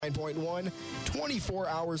9.1, 24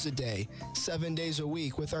 hours a day, 7 days a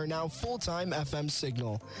week with our now full-time FM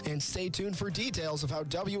signal. And stay tuned for details of how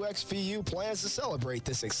WXVU plans to celebrate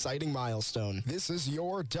this exciting milestone. This is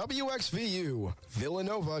your WXVU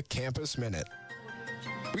Villanova Campus Minute.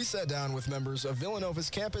 We sat down with members of Villanova's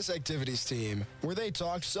campus activities team, where they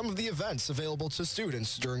talked some of the events available to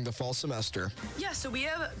students during the fall semester. Yeah, so we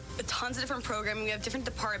have tons of different programming. We have different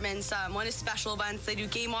departments. One is special events. They do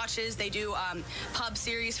game watches. They do pub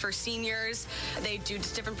series for seniors. They do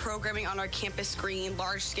just different programming on our campus green,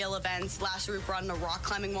 large-scale events. Last week, we brought in a rock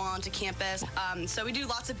climbing wall onto campus. So we do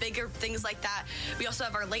lots of bigger things like that. We also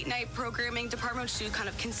have our late-night programming department, which do kind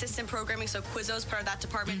of consistent programming. So Quizzo is part of that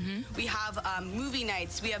department. We have movie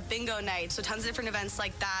nights. We have bingo nights, so tons of different events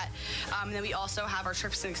like that. And then we also have our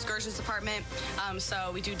trips and excursions department.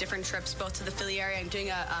 So we do different trips both to the Philly area and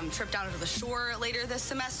doing a trip down to the shore later this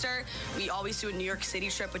semester. We always do a New York City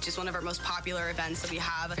trip, which is one of our most popular events that we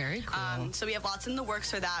have. Very cool. So we have lots in the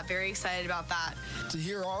works for that. Very excited about that. To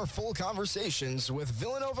hear our full conversations with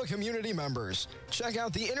Villanova community members, check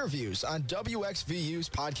out the interviews on WXVU's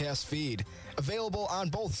podcast feed, available on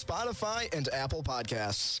both Spotify and Apple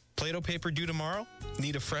Podcasts. Play-Doh paper due tomorrow?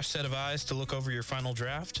 Need a fresh set of eyes to look over your final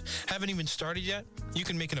draft? Haven't even started yet? You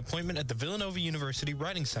can make an appointment at the Villanova University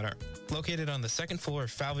Writing Center, located on the second floor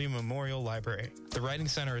of Falvey Memorial Library. The Writing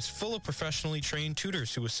Center is full of professionally trained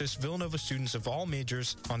tutors who assist Villanova students of all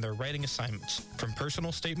majors on their writing assignments, from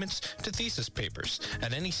personal statements to thesis papers,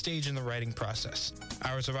 at any stage in the writing process.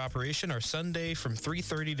 Hours of operation are Sunday from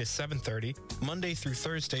 3:30 to 7:30, Monday through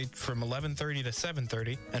Thursday from 11:30 to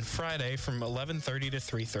 7:30, and Friday from 11:30 to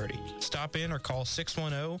 3:30. Stop in or call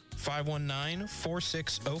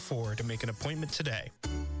 610-519-4604 to make an appointment today.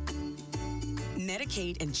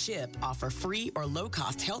 Medicaid and CHIP offer free or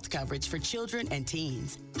low-cost health coverage for children and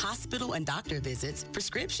teens. Hospital and doctor visits,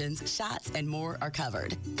 prescriptions, shots, and more are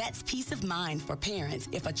covered. That's peace of mind for parents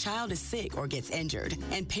if a child is sick or gets injured.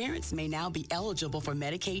 And parents may now be eligible for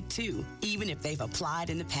Medicaid too, even if they've applied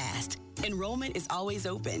in the past. Enrollment is always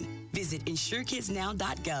open. Visit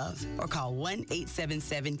insurekidsnow.gov or call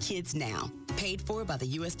 1-877-KIDS-NOW. Paid for by the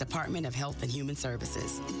U.S. Department of Health and Human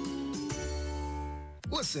Services.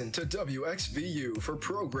 Listen to WXVU for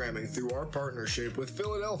programming through our partnership with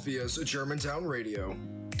Philadelphia's Germantown Radio.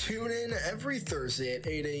 Tune in every Thursday at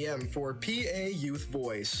 8 a.m. for PA Youth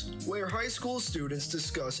Voice, where high school students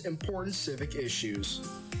discuss important civic issues.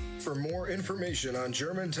 For more information on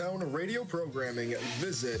Germantown radio programming,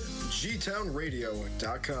 visit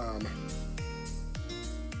gtownradio.com.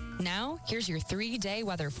 Now, here's your 3-day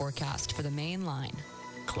weather forecast for the main line.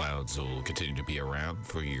 Clouds will continue to be around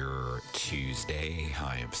for your Tuesday,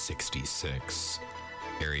 high of 66.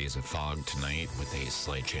 Areas of fog tonight with a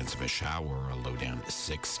slight chance of a shower, a low down to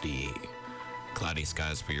 60. Cloudy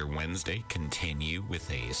skies for your Wednesday continue with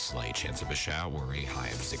a slight chance of a shower, a high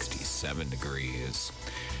of 67 degrees.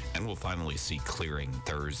 And we'll finally see clearing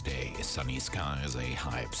Thursday, sunny skies, a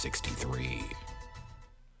high of 63.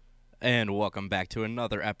 And welcome back to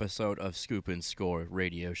another episode of Scoop and Score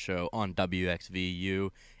radio show on WXVU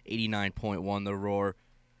 89.1 The Roar.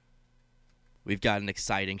 We've got an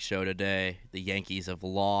exciting show today. The Yankees have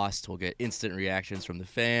lost. We'll get instant reactions from the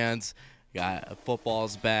fans. Got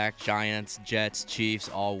football's back. Giants, Jets, Chiefs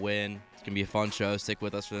all win. It's going to be a fun show. Stick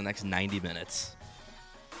with us for the next 90 minutes.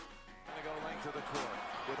 Going to go length of the court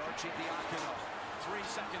with Archidiakono. 3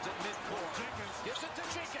 seconds at midcourt. Jenkins gives it to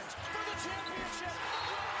Jenkins for the championship.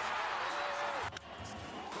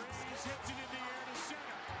 Breeze hits it in the air to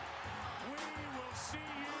center. We will see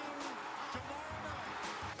you tomorrow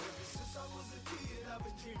night. Ever since I was a kid, I've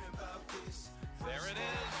been dreaming about this. There it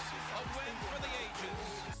is, a win for the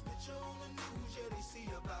ages. On the news, yeah, they see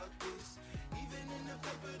about this. Even in the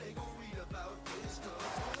paper, they gon' read about this.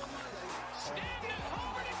 Standing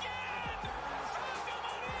hard again!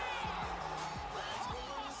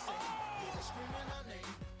 Screaming our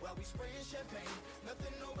name while we spraying champagne.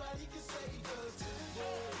 Nothing nobody can say, 'cause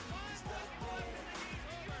today is that day.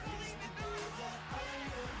 It's the day that I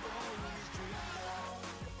live on this dream now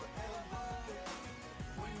forever.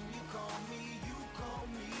 When you call me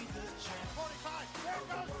the champ. 45, there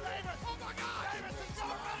goes Davis! Oh my God! Davis is going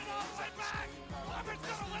to run it all the way back! Auburn's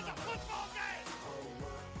going to win the football game!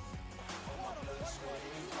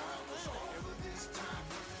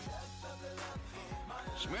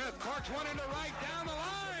 Smith corks one into right down the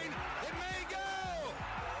line. It may go.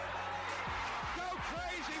 Go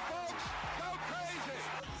crazy, folks. Go crazy.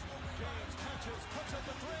 James catches, puts up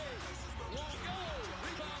the three. Won't go.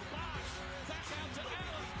 Rebound box. Back out to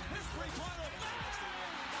Allen. His three-pointer.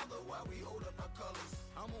 While we hold up our colors,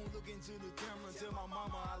 I'm gonna look into the camera and tell my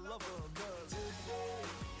mama I love her. 'Cause today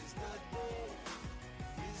is the day.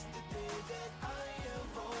 It's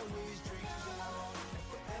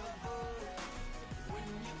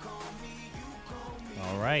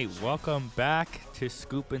right, welcome back to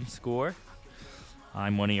Scoop and Score.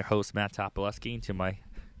 I'm one of your hosts, Matt Topoleski, and to my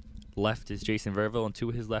left is Jason Verville, and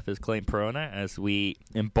to his left is Clayton Perona, as we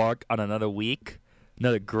embark on another week,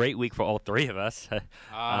 another great week for all three of us.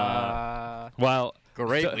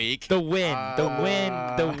 Great week. The win.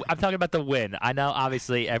 I'm talking about the win. I know,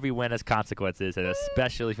 obviously, every win has consequences, and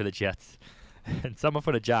especially for the Jets. And some are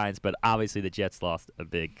for the Giants, but obviously the Jets lost a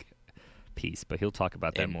big piece. But he'll talk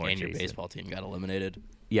about that more. And your Jason. baseball team got eliminated.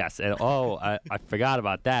 Yes, and I forgot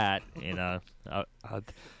about that.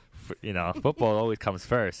 Football always comes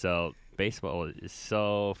first, so baseball is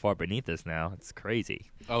so far beneath us now. It's crazy.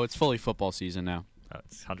 Oh, it's fully football season now.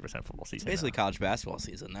 It's 100% football season. It's basically college basketball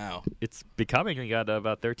season now. It's becoming. We got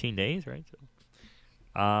about 13 days, right? So,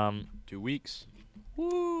 2 weeks.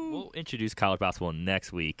 Woo. We'll introduce college basketball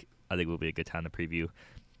next week. I think it will be a good time to preview.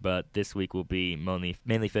 But this week will be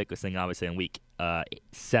mainly focusing, obviously, on week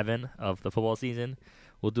 7 of the football season.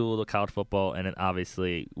 We'll do a little college football, and then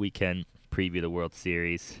obviously we can preview the World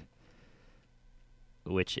Series,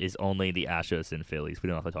 which is only the Astros and Phillies. We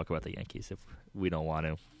don't have to talk about the Yankees if we don't want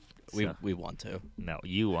to. We want to. No,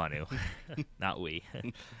 you want to. Not we.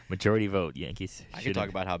 Majority vote, Yankees. I can talk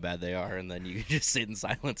about how bad they are, and then you can just sit in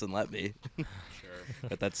silence and let me. Sure.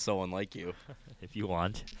 But that's so unlike you. If you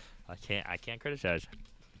want. I can't criticize.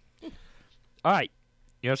 All right.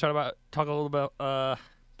 You want to talk a little about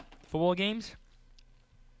football games?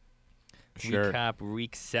 Sure. Recap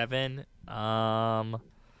week 7.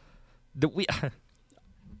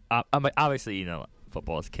 Obviously,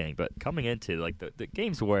 football is king, but coming into the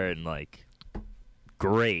games weren't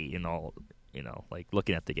great and all,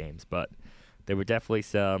 looking at the games, but there were definitely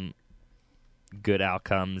some good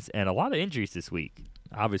outcomes and a lot of injuries this week.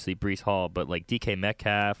 Obviously, Breece Hall, but DK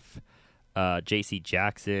Metcalf, J.C.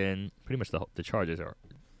 Jackson, pretty much the Chargers are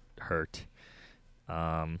hurt.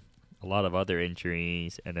 A lot of other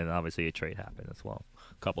injuries, and then obviously a trade happened as well.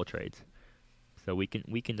 A couple of trades. So we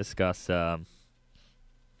can discuss any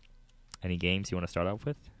games you want to start off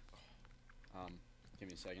with. Give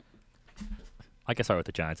me a second. I can start with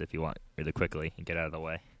the Giants if you want, really quickly, and get out of the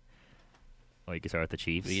way. Or you can start with the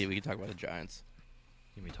Chiefs. We can talk about the Giants.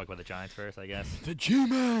 You mean talk about the Giants first, I guess? The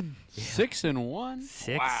G-Man. Yeah. 6-1.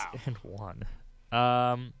 6-1. Hold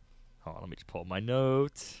on, let me just pull my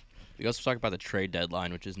notes. We also talk about the trade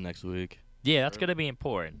deadline, which is next week. Yeah, that's gonna be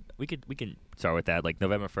important. We can start with that,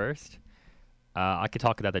 November 1st. I could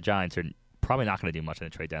talk about the Giants are probably not gonna do much in the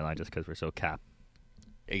trade deadline just because we're so capped.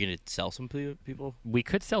 Are you gonna sell some people? We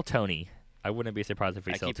could sell Tony. I wouldn't be surprised if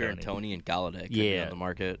we sell keep hearing Tony and Galladay on the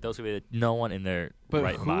market. Those would be no one in their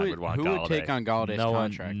right mind would want Galladay. Who would take on Galladay's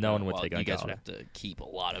contract? No one would take on Galladay. You guys would have to keep a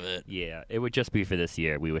lot of it. Yeah, it would just be for this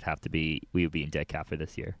year. We would be in dead cap for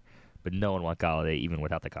this year. But no one wants Galladay even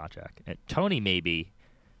without the contract. And Tony maybe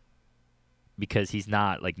because he's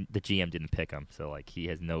not the GM didn't pick him, so he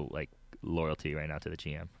has no loyalty right now to the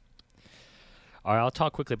GM. All right, I'll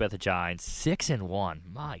talk quickly about the Giants.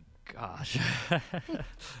 6-1. My gosh.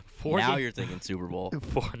 You're thinking Super Bowl.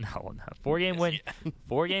 4-game win.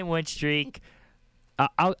 4-game win streak.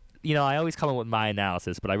 I always come up with my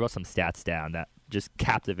analysis, but I wrote some stats down that just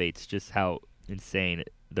captivates just how insane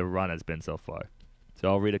the run has been so far. So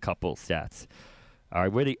I'll read a couple stats. All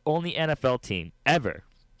right, we're the only NFL team ever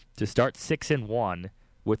to start 6-1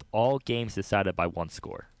 with all games decided by one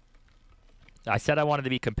score. I said I wanted to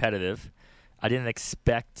be competitive. I didn't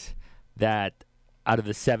expect that out of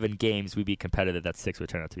the 7 games we'd be competitive, that 6 would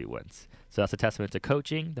turn out to be wins. So that's a testament to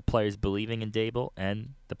coaching, the players believing in Dable,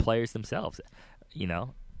 and the players themselves,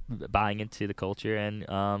 buying into the culture and,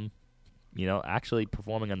 actually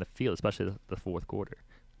performing on the field, especially the fourth quarter.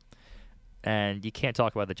 And you can't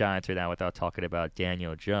talk about the Giants right now without talking about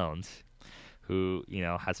Daniel Jones, who,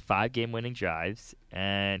 has 5-game winning drives,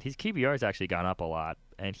 and his QBR has actually gone up a lot.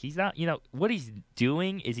 And he's not, what he's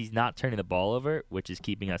doing is he's not turning the ball over, which is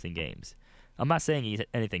keeping us in games. I'm not saying he's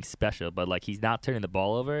anything special, but he's not turning the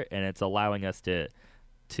ball over, and it's allowing us to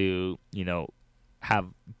have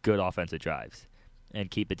good offensive drives and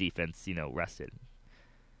keep the defense, rested.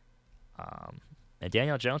 And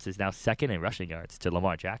Daniel Jones is now second in rushing yards to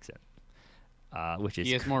Lamar Jackson, which is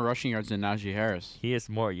he has more rushing yards than Najee Harris. He has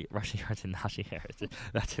more rushing yards than Najee Harris.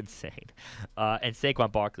 That's insane. And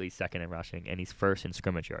Saquon Barkley's second in rushing, and he's first in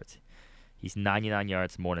scrimmage yards. He's 99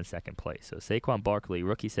 yards more than second place. So Saquon Barkley,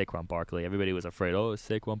 rookie Saquon Barkley, everybody was afraid,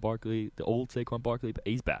 Saquon Barkley, the old Saquon Barkley, but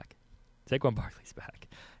he's back. Saquon Barkley's back.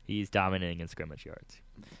 He's dominating in scrimmage yards.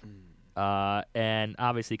 And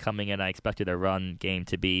obviously coming in, I expected a run game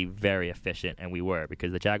to be very efficient, and we were,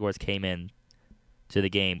 because the Jaguars came in to the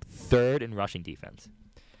game third in rushing defense.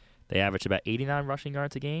 They averaged about 89 rushing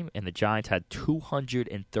yards a game, and the Giants had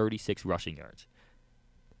 236 rushing yards.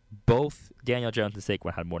 both Daniel Jones and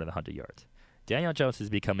Saquon had more than 100 yards. Daniel Jones is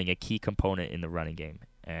becoming a key component in the running game,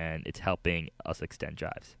 and it's helping us extend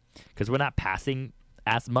drives. Because we're not passing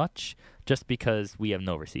as much just because we have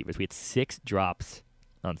no receivers. We had 6 drops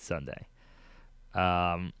on Sunday.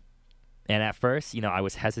 And at first, I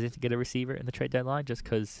was hesitant to get a receiver in the trade deadline just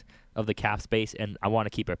because of the cap space, and I want to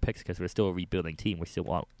keep our picks because we're still a rebuilding team. We still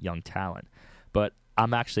want young talent. But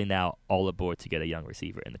I'm actually now all aboard to get a young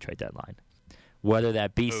receiver in the trade deadline. Whether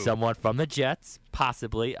that be someone from the Jets,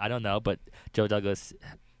 possibly, I don't know, but Joe Douglas.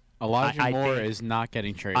 Elijah Moore is not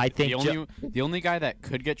getting traded. I think the only guy that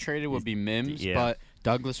could get traded would be Mims, but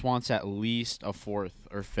Douglas wants at least a 4th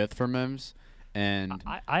or 5th for Mims. And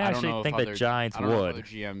I actually think the Giants would. I don't know if other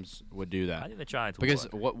GMs would do that. I think the Giants would. Because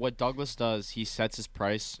what what Douglas does, he sets his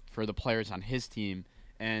price for the players on his team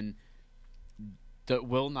and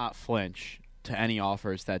will not flinch to any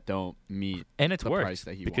offers that don't meet and it's the worked price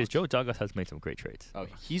that he because wants. Joe Douglas has made some great trades. Oh,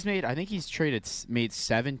 I think he's made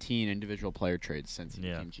 17 individual player trades since he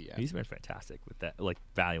became GM. He's been fantastic with that, like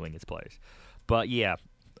valuing his players. But yeah,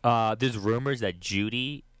 there's rumors that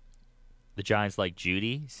the Giants like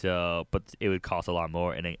Judy, but it would cost a lot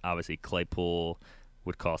more, and then obviously Claypool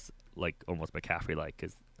would cost like almost McCaffrey-like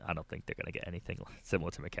because I don't think they're going to get anything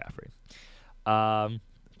similar to McCaffrey.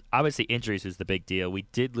 Obviously, injuries is the big deal. We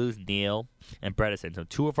did lose Neal and Bredesen, so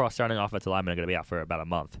 2 of our starting offensive linemen are going to be out for about a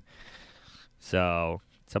month. So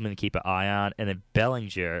something to keep an eye on. And then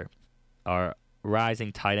Bellinger, our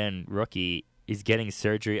rising tight end rookie, is getting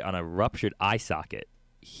surgery on a ruptured eye socket.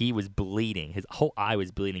 He was bleeding. His whole eye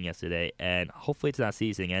was bleeding yesterday, and hopefully it's not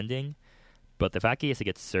season-ending. But the fact he has to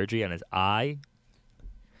get surgery on his eye,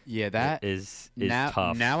 that is tough.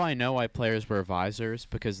 tough. Now I know why players wear visors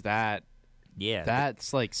because that's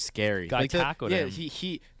like scary. Guy tackled him.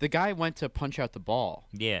 The guy went to punch out the ball.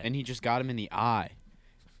 Yeah, and he just got him in the eye.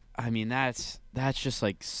 I mean, that's just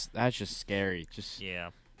scary.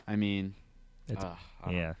 I mean,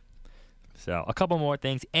 So a couple more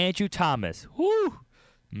things. Andrew Thomas. Whoo!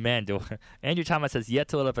 Man, Andrew Thomas has yet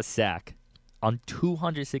to let up a sack on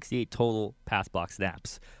 268 total pass block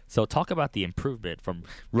snaps. So talk about the improvement from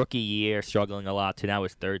rookie year, struggling a lot, to now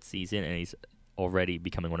his 3rd season, and he's already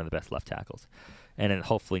becoming one of the best left tackles. And then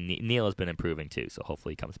hopefully Neal has been improving too, so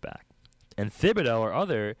hopefully he comes back. And Thibodeau, our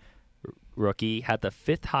other rookie, had the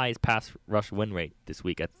 5th highest pass rush win rate this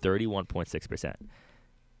week at 31.6%.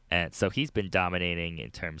 And so he's been dominating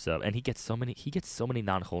in terms of, and he gets so many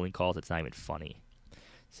non-holding calls, it's not even funny.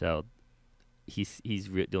 So he's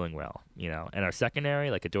doing well, And our secondary,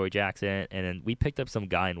 like Adoree Jackson, and then we picked up some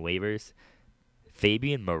guy in waivers,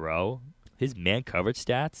 Fabian Moreau. His man coverage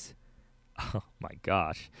stats, oh my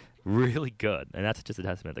gosh, really good. And that's just a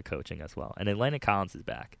testament to coaching as well. And then Landon Collins is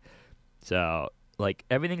back. So like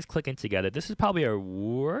everything's clicking together. This is probably our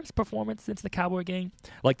worst performance since the Cowboy game.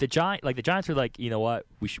 Like the Giants were like, you know what,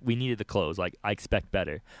 we needed to close. Like I expect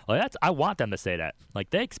better. Like I want them to say that.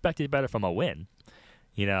 Like they expected better from a win.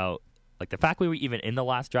 Like the fact we were even in the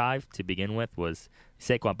last drive to begin with was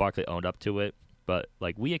Saquon Barkley owned up to it. But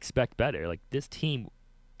like we expect better. Like this team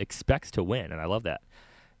expects to win, and I love that.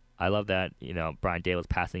 Brian Dale's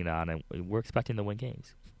passing it on, and we're expecting to win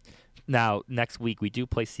games. Now, next week, we do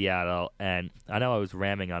play Seattle, and I know I was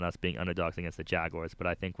ramming on us being underdogs against the Jaguars, but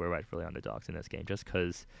I think we're rightfully underdogs in this game just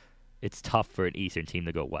because it's tough for an Eastern team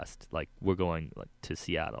to go west. Like, we're going to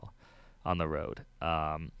Seattle on the road.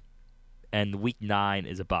 And Week 9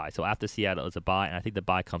 is a bye. So after Seattle is a bye, and I think the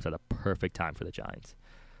bye comes at a perfect time for the Giants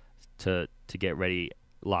to get ready,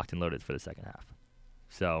 locked and loaded for the second half.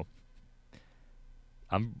 So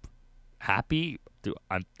I'm happy.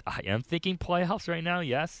 I am thinking playoffs right now.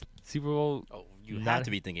 Yes, Super Bowl. Oh, you have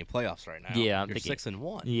to be thinking playoffs right now. Yeah, you're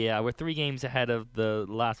 6-1. Yeah, we're 3 games ahead of the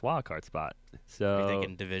last wild card spot. So are you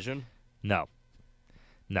thinking division? No.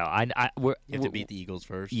 You have to beat the Eagles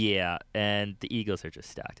first. Yeah, and the Eagles are just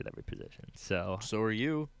stacked at every position. So are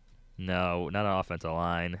you. No, not our offensive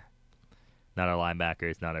line, not our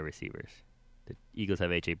linebackers, not our receivers. The Eagles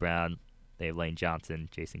have A.J. Brown. They have Lane Johnson,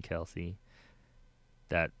 Jason Kelsey,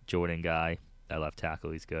 that Jordan guy, that left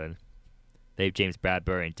tackle, he's good. They have James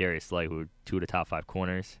Bradbury and Darius Slay, who are 2 of the top 5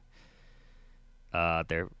 corners.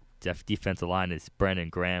 Their defensive line is Brandon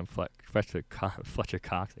Graham, Fletcher Cox. I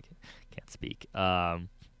can't speak. They're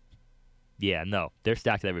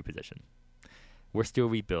stacked at every position. We're still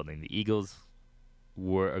rebuilding. The Eagles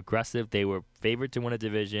were aggressive. They were favored to win a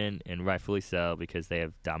division, and rightfully so, because they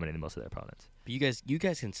have dominated most of their opponents. But you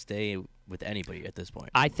guys can stay with anybody at this point.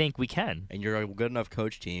 I think we can. And you're a good enough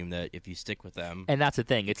coach team that if you stick with them. And that's the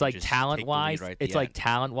thing. It's like talent-wise,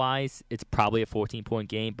 it's probably a 14-point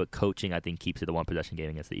game, but coaching, I think, keeps it a one-possession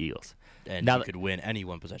game against the Eagles. And you could win any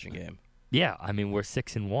one-possession game. Yeah, I mean we're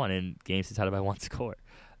 6-1 in games decided by one score,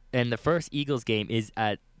 and the first Eagles game is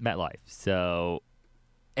at MetLife. So,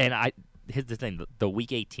 and here's the thing: the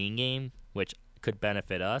Week 18 game, which could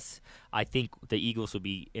benefit us, I think the Eagles will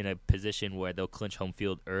be in a position where they'll clinch home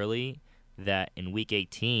field early. That in Week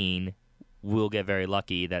 18 we'll get very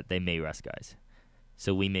lucky that they may rest guys,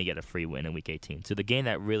 so we may get a free win in Week 18. So the game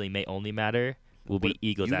that really may only matter will be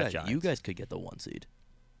Eagles at Giants. You guys could get the 1 seed.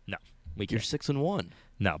 No, we You're can't. 6-1.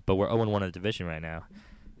 No, but we're 0-1 in the division right now.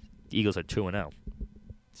 The Eagles are 2-0.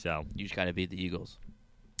 So You just got to beat the Eagles.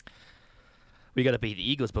 we got to beat the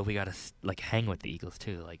Eagles, but we got to hang with the Eagles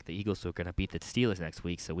too. Like the Eagles are going to beat the Steelers next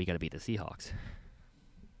week, so we got to beat the Seahawks.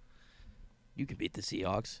 You can beat the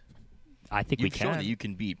Seahawks. I think You've we shown can. that you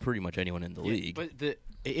can beat pretty much anyone in the league. But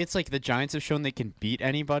it's like the Giants have shown they can beat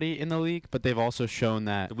anybody in the league, but they've also shown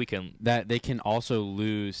that we can they can also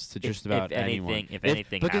lose to just about anyone. If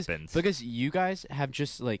anything happens, because you guys have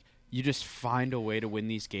just you just find a way to win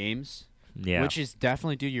these games, yeah. which is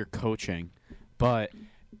definitely due to your coaching, but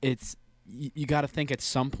it's. You got to think at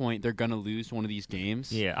some point they're going to lose one of these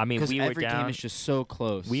games. Yeah, I mean, we were every down. game is just so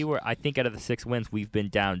close. I think, out of the 6 wins, we've been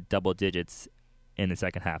down double digits in the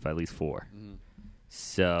second half, at least 4.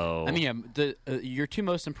 So I mean, your two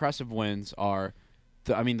most impressive wins are,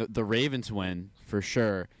 the Ravens win for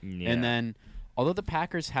sure, and then although the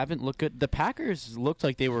Packers haven't looked good, the Packers looked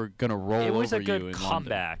like they were going to roll over you. It was a good in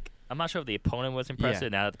comeback. London. I'm not sure if the opponent was impressive. Yeah.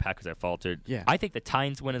 Now that the Packers have faltered, Yeah. I think the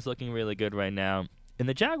Titans win is looking really good right now. And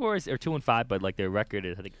the Jaguars are 2-5, but their record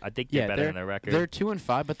is I think they're better than their record. They're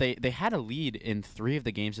 2-5, but they had a lead in 3 of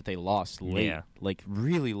the games that they lost late. Yeah.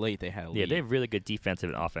 Really late they had a lead. Yeah, they have really good defensive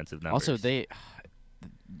and offensive numbers. Also,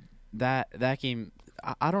 that game,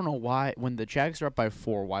 I don't know why when the Jags are up by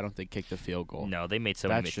 4, why don't they kick the field goal? No, they made so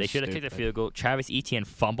That's many. They just should have kicked the stupid. field goal. Travis Etienne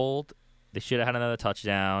fumbled. They should have had another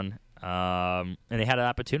touchdown. And they had an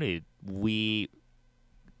opportunity. We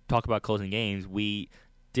talk about closing games. We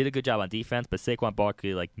did a good job on defense, but Saquon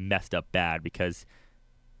Barkley messed up bad because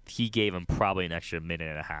he gave him probably an extra minute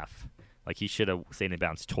and a half. He should have stayed in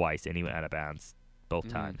bounds twice, and he went out of bounds both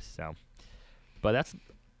times. So, but that's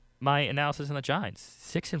my analysis on the Giants.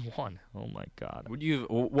 6-1. Oh my God.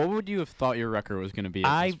 What would you have thought your record was going to be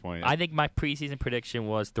at this point? I think my preseason prediction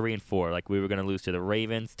was 3-4. We were going to lose to the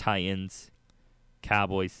Ravens, Titans,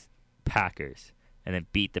 Cowboys, Packers, and then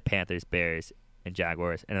beat the Panthers, Bears, and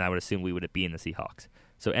Jaguars. And then I would assume we would have beaten the Seahawks.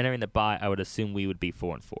 So entering the bye, I would assume we would be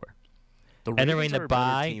 4-4. The Entering Ravens the are a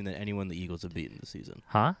bye- better team than anyone the Eagles have beaten this season.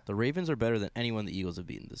 Huh? The Ravens are better than anyone the Eagles have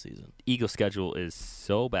beaten this season. Eagles' schedule is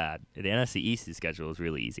so bad. The NFC East's schedule is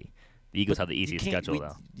really easy. The Eagles have the easiest schedule,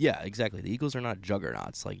 though. Yeah, exactly. The Eagles are not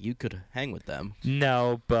juggernauts. You could hang with them.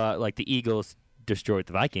 No, but the Eagles destroyed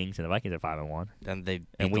the Vikings, and the Vikings are 5-1. And they beat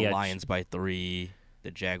And we the had- Lions by 3, the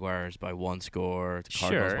Jaguars by 1 score, the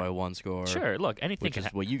Cardinals Sure. by 1 score. Sure, look, anything Which can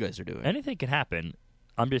is what you guys are doing. anything can happen.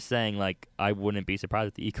 I'm just saying, I wouldn't be surprised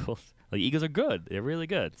if the Eagles. The Eagles are good. They're really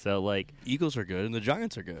good. So, Eagles are good, and the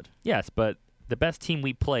Giants are good. yes, but the best team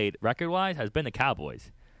we played record-wise has been the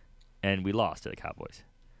Cowboys, and we lost to the Cowboys.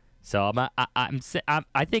 So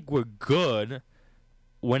I think we're good.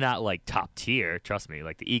 We're not top tier. Trust me.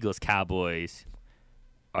 The Eagles, Cowboys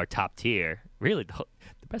are top tier. Really,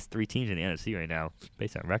 the best 3 teams in the NFC right now,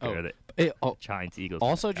 based on record, are the Giants, Eagles.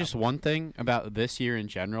 Also, and just Cowboys. one thing about this year in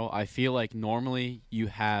general, I feel like normally you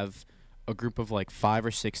have a group of 5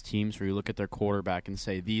 or 6 teams where you look at their quarterback and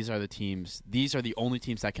say these are the only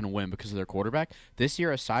teams that can win because of their quarterback. This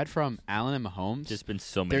year, aside from Allen and Mahomes, Just been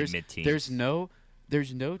so many mid-teams.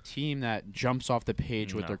 There's no team that jumps off the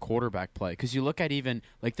page with No. their quarterback play. Because you look at even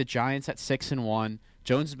the Giants at 6-1,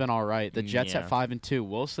 Jones has been all right. The Jets at 5-2,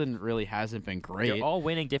 Wilson really hasn't been great. They're all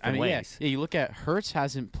winning different ways. Yeah, you look at Hurts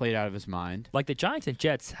hasn't played out of his mind. The Giants and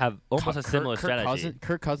Jets have almost a similar strategy.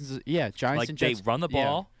 Kirk Cousins, Giants and they Jets. run the yeah.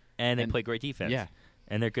 ball and they And- play great defense. yeah.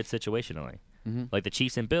 And they're good situationally. Mhm. The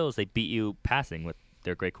Chiefs and Bills, they beat you passing with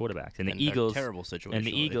their great quarterbacks. And the And Eagles, terrible situationally. and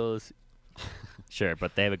the Eagles, sure,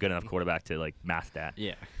 but they have a good enough quarterback to mask that.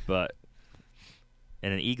 Yeah. But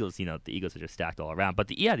and the Eagles, the Eagles are just stacked all around. But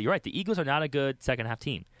you're right. The Eagles are not a good second half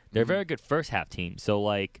team. They're a very good first half team. So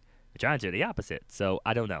the Giants are the opposite. So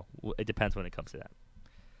I don't know. It depends when it comes to that.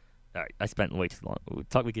 All right, I spent way too long. We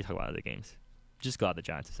can talk about other games. Just glad the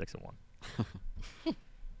Giants are 6-1.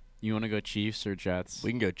 You want to go Chiefs or Jets?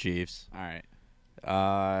 We can go Chiefs. All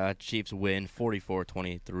right. Chiefs win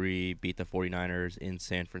 44-23, beat the 49ers in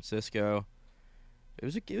San Francisco. It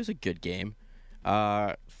was a good game.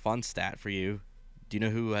 Fun stat for you. Do you know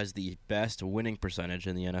who has the best winning percentage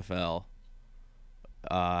in the NFL?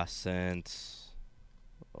 Since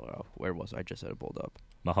where was I? I just had it pulled up.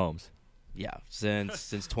 Mahomes. Yeah, since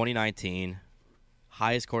 2019,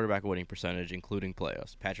 highest quarterback winning percentage, including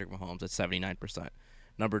playoffs. Patrick Mahomes at 79%.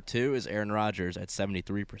 Number 2 is Aaron Rodgers at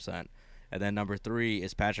 73%. And then number 3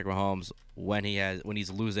 is Patrick Mahomes when he's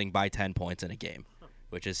losing by 10 points in a game,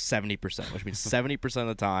 which is 70%, which means 70% of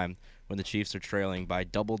the time when the Chiefs are trailing by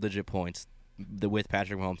double-digit points with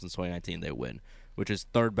Patrick Mahomes in 2019, they win, which is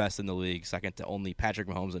third best in the league, second to only Patrick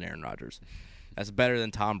Mahomes and Aaron Rodgers. That's better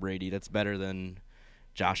than Tom Brady. That's better than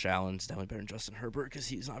Josh Allen. It's definitely better than Justin Herbert because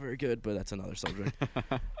he's not very good, but that's another subject.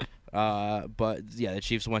 But, yeah, the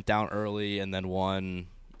Chiefs went down early and then won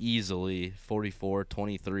easily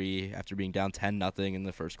 44-23 after being down 10-0 in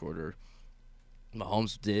the first quarter.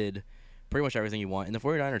 Mahomes did pretty much everything you want. And the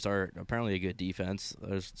 49ers are apparently a good defense,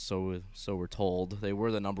 so we're told. They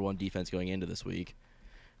were the number 1 defense going into this week,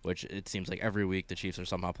 which it seems like every week the Chiefs are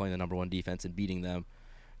somehow playing the number 1 defense and beating them,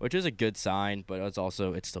 which is a good sign, but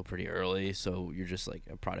it's still pretty early, so you're just like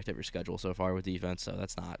a product of your schedule so far with defense, so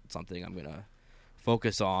that's not something I'm going to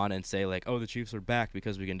focus on and say like, oh, the Chiefs are back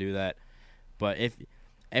because we can do that. But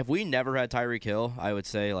if we never had Tyreek Hill, I would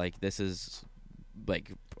say like this is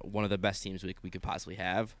like one of the best teams we could possibly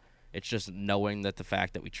have. It's just knowing that the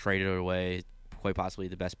fact that we traded away quite possibly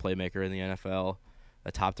the best playmaker in the NFL,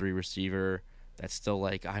 a top 3 receiver, that's still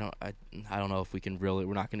like I don't know if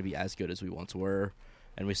we're not going to be as good as we once were.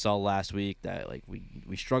 And we saw last week that like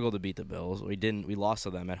we struggled to beat the Bills. We lost to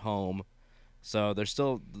them at home. So there's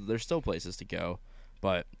still places to go.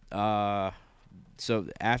 But so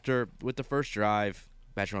after with the first drive,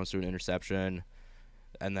 Patrick Mahomes threw an interception,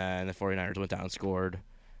 and then the 49ers went down and scored.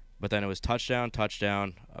 But then it was touchdown,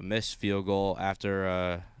 a missed field goal after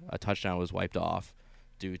a touchdown was wiped off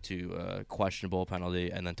due to a questionable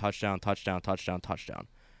penalty, and then touchdown.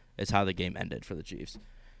 It's how the game ended for the Chiefs.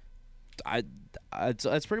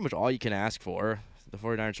 That's pretty much all you can ask for. The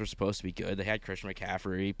 49ers were supposed to be good. They had Christian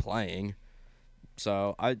McCaffrey playing.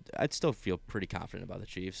 So I'd still feel pretty confident about the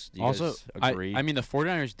Chiefs. Do you guys agree? I mean, the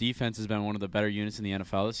 49ers defense has been one of the better units in the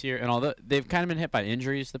NFL this year. And although they've kind of been hit by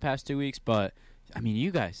injuries the past 2 weeks, but I mean,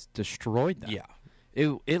 you guys destroyed them. Yeah.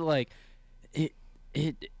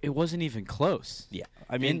 It wasn't even close. Yeah.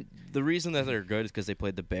 I mean, the reason that they're good is because they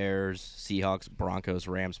played the Bears, Seahawks, Broncos,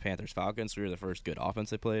 Rams, Panthers, Falcons. We were the first good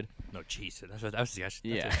offense they played. No, jeez. That's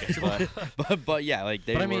Yeah. but yeah, like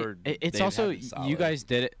they were. It's they also had it solid. you guys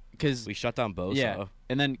did it because We shut down Bosa. Yeah,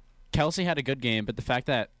 and then Kelsey had a good game, but the fact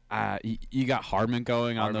that you got Hardman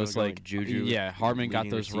going on those like Juju. Yeah, Hardman got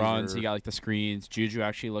leading those receiver. runs. He got like the screens. Juju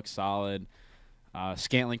actually looked solid.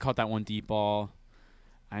 Scantling caught that one deep ball.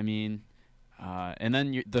 I mean, and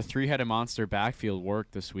then the 3-headed monster backfield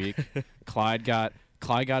worked this week. Clyde got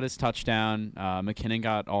his touchdown. McKinnon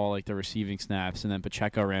got all like the receiving snaps, and then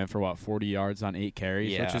Pacheco ran for 40 yards on 8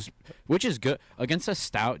 carries, Yeah. which is good against a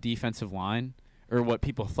stout defensive line, or what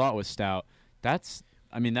people thought was stout. That's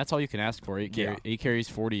all you can ask for. 8 carries,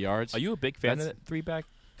 40 yards. Are you a big fan of that 3-back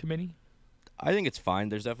committee? I think it's fine.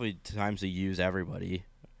 There's definitely times to use everybody.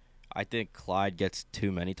 I think Clyde gets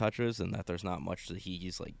too many touches, and that there's not much that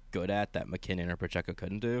he's like good at that McKinnon or Pacheco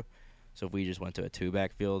couldn't do. So if we just went to a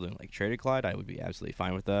 2-back field and like traded Clyde, I would be absolutely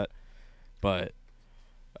fine with that. But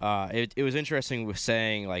it was interesting with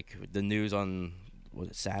saying like the news on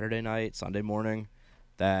Saturday night, Sunday morning,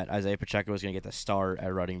 that Isaiah Pacheco was going to get the start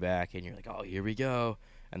at running back, and you're like, oh, here we go.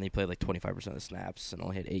 And they played like 25% of the snaps and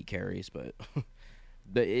only had 8 carries, but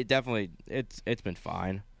it definitely it's been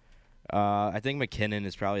fine. I think McKinnon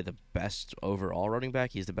is probably the best overall running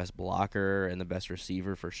back. He's the best blocker and the best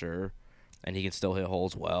receiver for sure, and he can still hit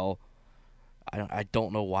holes well. I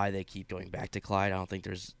don't know why they keep going back to Clyde. I don't think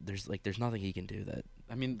there's nothing he can do that.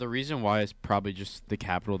 I mean, the reason why is probably just the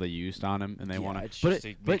capital they used on him, and they want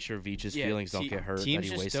to make sure Veach's feelings don't get hurt. That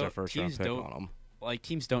he wastes their first round pick on him. Like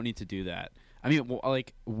teams don't need to do that. I mean,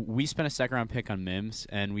 like we spent a second round pick on Mims,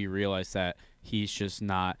 and we realized that he's just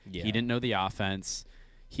not. Yeah. He didn't know the offense.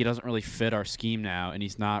 He doesn't really fit our scheme now, and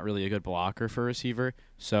he's not really a good blocker for a receiver,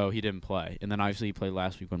 so he didn't play. And then obviously he played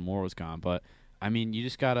last week when Moore was gone. But I mean, you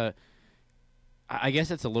just gotta. I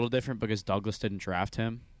guess it's a little different because Douglas didn't draft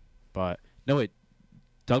him, but no, wait,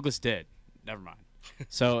 Douglas did. Never mind.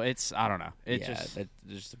 So I don't know. It's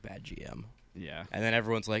just a bad GM. Yeah. And then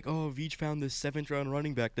everyone's like, oh, Veach found this 7th round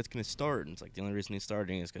running back that's going to start. And it's like the only reason he's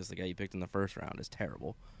starting is because the guy you picked in the first round is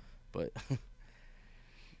terrible. But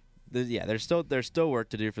there's still work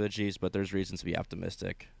to do for the Chiefs, but there's reasons to be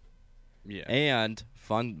optimistic. Yeah. And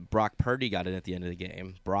Brock Purdy got in at the end of the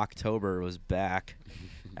game. Brocktober was back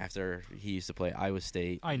after he used to play Iowa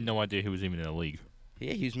State. I had no idea he was even in the league.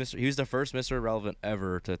 Yeah, he was the first Mr. Irrelevant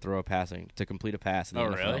ever to complete a pass in the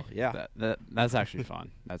NFL. Really? Yeah. That's actually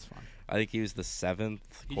fun. That's fun. I think he was the 7th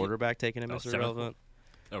quarterback taking a Mr. Irrelevant.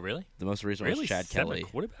 Oh, really? The most recent Really? was Chad 7 Kelly.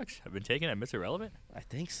 quarterbacks have been taken at Mr. Relevant? I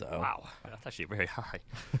think so. Wow. That's actually very high.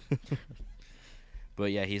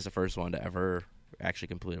 But yeah, he's the first one to ever actually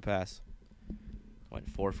complete a pass. Went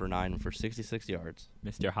 4 for 9 for 66 yards.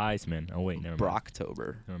 Mr. Heisman. Oh, wait, never mind.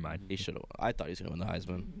 Brocktober. Never mind. He should have. I thought he was going to win the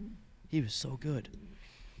Heisman. He was so good.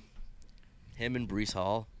 Him and Brees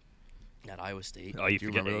Hall at Iowa State. Oh, you Do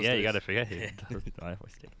forget? remember those Yeah, you days? got to forget it. Iowa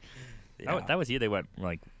State. Yeah. That was year they went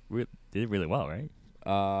did really well, right?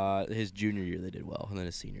 His junior year they did well, and then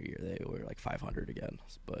his senior year they were like 500 again.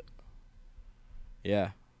 But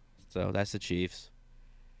yeah, so that's the Chiefs.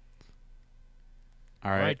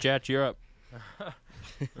 All right. Jets, you're up.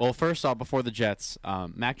 Well, first off, before the Jets,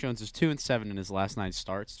 Mac Jones is 2-7 in his last 9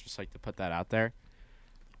 starts. Just like to put that out there.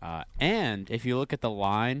 And if you look at the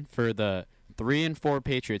line for the 3-4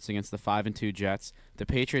 Patriots against the 5-2 Jets, the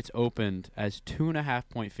Patriots opened as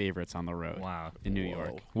 2.5-point favorites on the road. Wow. In New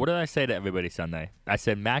York. What did I say to everybody Sunday? I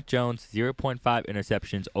said Mac Jones 0.5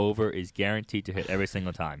 interceptions over is guaranteed to hit every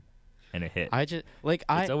single time, and it hit.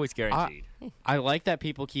 It's always guaranteed. I like that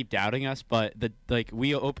people keep doubting us, but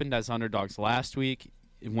we opened as underdogs last week.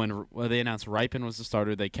 When they announced Ripon was the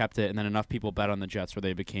starter, they kept it, and then enough people bet on the Jets where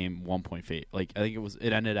they became 1-point fate. I think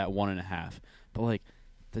it ended at 1.5.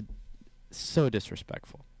 But so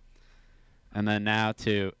disrespectful. And then now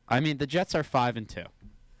the Jets are 5-2.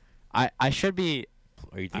 I should be.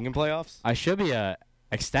 Are you thinking playoffs? I should be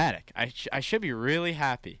ecstatic. I should be really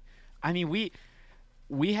happy. I mean,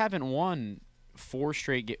 we haven't won 4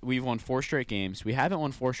 straight. We've won 4 straight games. We haven't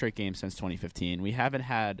won 4 straight games since 2015. We haven't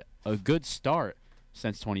had a good start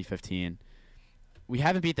since 2015. We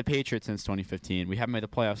haven't beat the Patriots since 2015. We haven't made the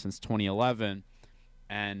playoffs since 2011.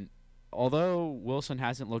 And although Wilson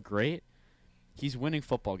hasn't looked great, he's winning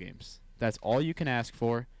football games. That's all you can ask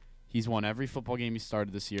for. He's won every football game he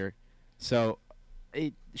started this year. So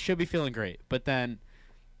it should be feeling great. But then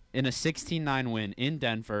in a 16-9 win in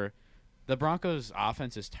Denver, the Broncos'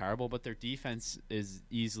 offense is terrible, but their defense is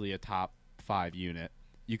easily a top 5 unit.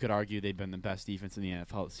 You could argue they've been the best defense in the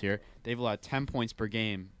NFL this year. They've allowed 10 points per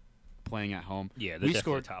game playing at home. Yeah, they're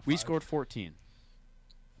definitely top 5. We scored 14.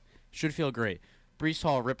 Should feel great. Brees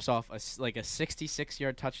Hall rips off a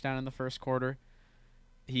 66-yard touchdown in the first quarter.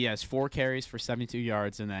 He has 4 carries for 72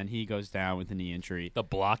 yards, and then he goes down with a knee injury. The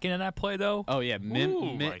blocking in that play, though? Oh, yeah.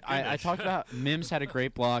 I talked about Mims had a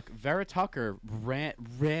great block. Vera Tucker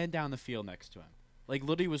ran down the field next to him.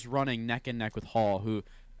 Literally was running neck and neck with Hall, who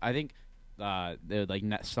I think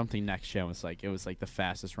something next show was it was the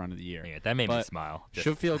fastest run of the year. Yeah, that made me smile.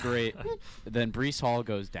 Should feel great. Then Brees Hall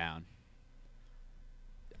goes down.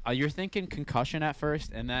 You're thinking concussion at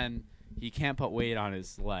first, and then he can't put weight on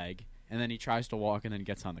his leg, and then he tries to walk and then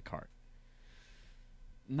gets on the cart.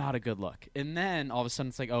 Not a good look. And then all of a sudden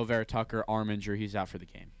it's Vera Tucker, arm injury, he's out for the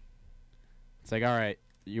game. It's all right,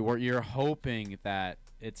 you're hoping that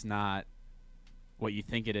it's not what you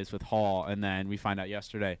think it is with Hall, and then we find out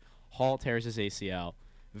yesterday Hall tears his ACL,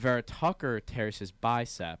 Vera Tucker tears his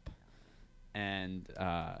bicep, and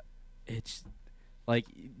it's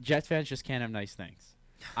Jets fans just can't have nice things.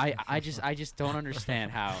 I just don't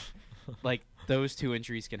understand how those 2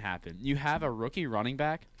 injuries can happen. You have a rookie running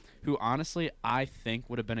back who honestly I think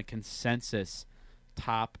would have been a consensus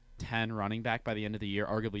top 10 running back by the end of the year,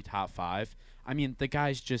 arguably top 5. I mean, the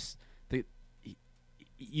guy's just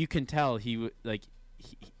you can tell he's going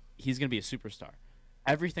to be a superstar.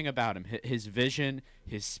 Everything about him, his vision,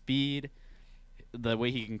 his speed, the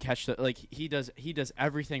way he can catch he does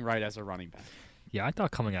everything right as a running back. Yeah, I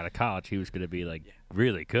thought coming out of college he was going to be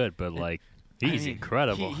really good, but he's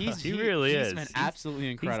incredible. He really is. He's been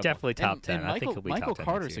absolutely incredible. He's definitely top 10. And I think he'll be top 10 Michael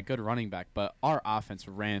Carter's this year. a good running back, but our offense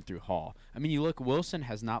ran through Hall. I mean, you look, Wilson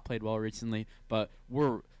has not played well recently, but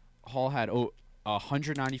Hall had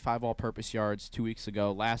 195 all-purpose yards 2 weeks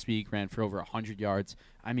ago. Last week ran for over 100 yards.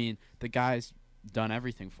 I mean, the guy's done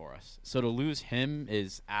everything for us. So to lose him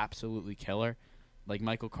is absolutely killer.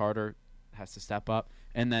 Michael Carter has to step up.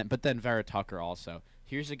 But then Vera Tucker also.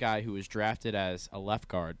 Here's a guy who was drafted as a left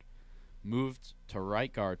guard, moved to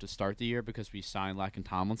right guard to start the year because we signed Laken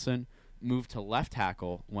Tomlinson, moved to left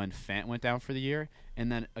tackle when Fant went down for the year,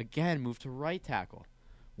 and then again moved to right tackle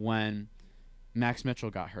when Max Mitchell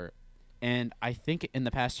got hurt. And I think in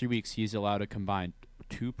the past 3 weeks he's allowed a combined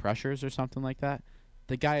 2 pressures or something like that.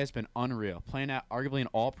 The guy has been unreal, playing at arguably an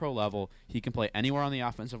all-pro level. He can play anywhere on the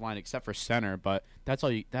offensive line except for center, but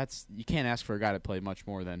you can't ask for a guy to play much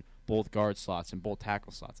more than both guard slots and both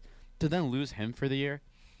tackle slots. To then lose him for the year,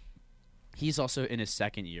 he's also in his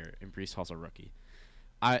 2nd year, and Brees Hall's a rookie.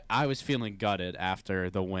 I was feeling gutted after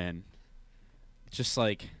the win. Just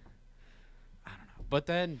I don't know. But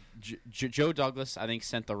then Joe Douglas, I think,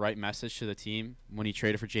 sent the right message to the team when he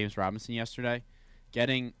traded for James Robinson yesterday,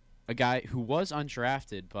 getting a guy who was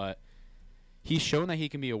undrafted, but he's shown that he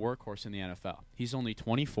can be a workhorse in the NFL. He's only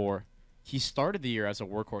 24. He started the year as a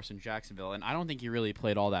workhorse in Jacksonville, and I don't think he really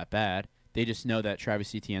played all that bad. They just know that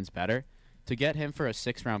Travis Etienne's better. To get him for a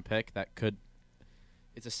 6th-round pick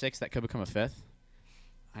it's a 6th that could become a 5th.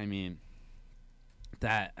 I mean,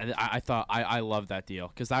 that I thought I love that deal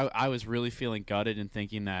because I was really feeling gutted and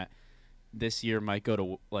thinking that this year might go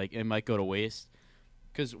to waste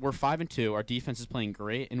because we're 5-2. Our defense is playing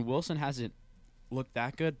great, and Wilson hasn't looked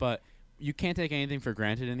that good. But you can't take anything for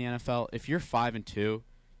granted in the NFL. If you're 5-2,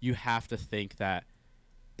 you have to think that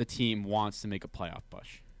the team wants to make a playoff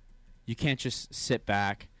push. You can't just sit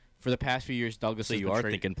back. For the past few years, Douglas. So has you been are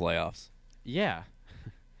thinking playoffs. Yeah.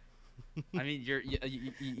 I mean,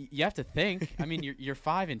 you have to think. I mean, you're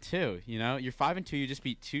 5-2. You know, you're 5-2. You just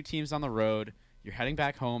beat 2 teams on the road. You're heading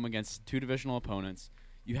back home against 2 divisional opponents.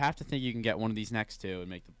 You have to think you can get one of these next 2 and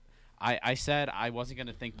make the. I said I wasn't going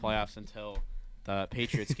to think playoffs until the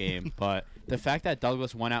Patriots game, but the fact that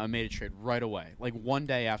Douglas went out and made a trade right away, like one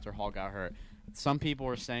day after Hall got hurt, some people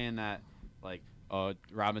were saying that like, oh,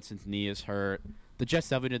 Robinson's knee is hurt. The Jets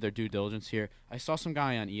definitely did their due diligence here. I saw some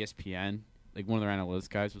guy on ESPN, like one of their analytics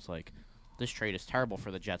guys, was like, this trade is terrible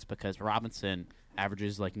for the Jets because Robinson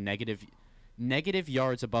averages like negative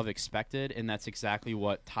yards above expected, and that's exactly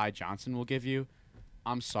what Ty Johnson will give you.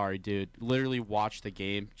 I'm sorry, dude. Literally watch the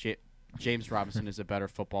game. James Robinson is a better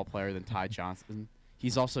football player than Ty Johnson.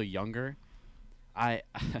 He's also younger. I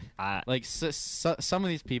like some of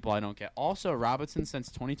these people I don't get. Also, Robinson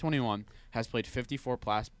since 2021 has played 54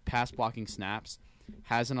 pass blocking snaps,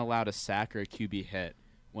 hasn't allowed a sack or a QB hit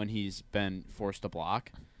when he's been forced to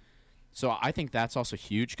block. So I think that's also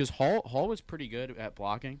huge because Hall was pretty good at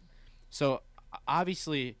blocking. So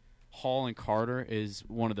obviously Hall and Carter is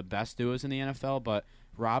one of the best duos in the NFL, but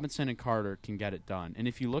Robinson and Carter can get it done. And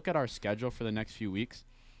if you look at our schedule for the next few weeks,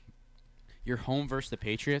 you're home versus the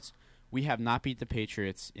Patriots. We have not beat the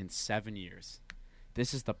Patriots in 7 years.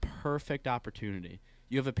 This is the perfect opportunity.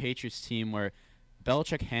 You have a Patriots team where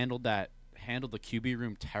Belichick handled the QB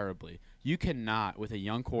room terribly. You cannot, with a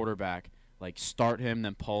young quarterback, like start him,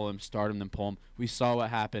 then pull him, start him, then pull him. We saw what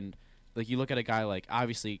happened. Like you look at a guy like,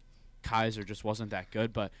 obviously Kaiser just wasn't that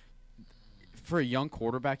good, but for a young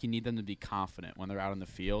quarterback, you need them to be confident when they're out on the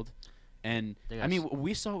field. And, I mean,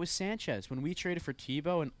 we saw it with Sanchez. When we traded for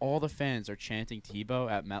Tebow and all the fans are chanting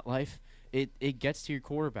Tebow at MetLife, it gets to your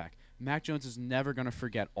quarterback. Mac Jones is never going to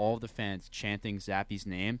forget all of the fans chanting Zappy's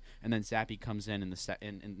name, and then Zappy comes in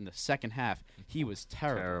the second half. He was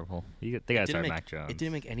terrible. They got to start Mac Jones. It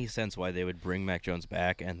didn't make any sense why they would bring Mac Jones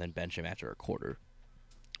back and then bench him after a quarter.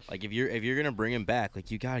 Like if you're gonna bring him back, like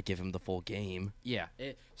you gotta give him the full game. Yeah.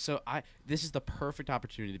 This is the perfect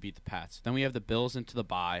opportunity to beat the Pats. Then we have the Bills into the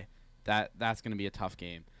bye. That's gonna be a tough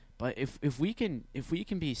game. But if we can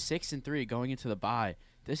be 6-3 going into the bye,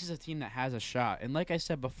 this is a team that has a shot. And like I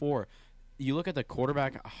said before, you look at the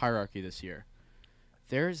quarterback hierarchy this year.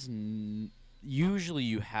 Usually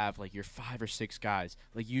you have like your 5 or 6 guys.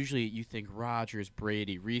 Like usually you think Rodgers,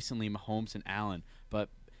 Brady, recently Mahomes and Allen, but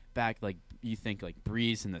back like you think like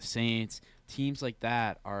Breeze and the Saints, teams like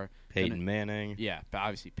that are Peyton Manning. Yeah, but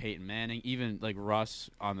obviously Peyton Manning, even like Russ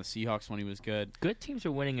on the Seahawks when he was good. Good teams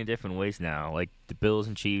are winning in different ways now. Like the Bills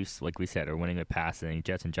and Chiefs, like we said, are winning with passing.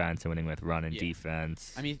 Jets and Giants are winning with run and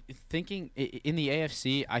defense. I mean, thinking in the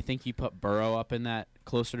AFC, I think you put Burrow up in that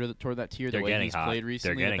closer toward that tier. The way he's played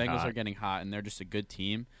recently, the Bengals are getting hot, and they're just a good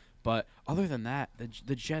team. But other than that,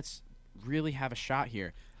 the Jets really have a shot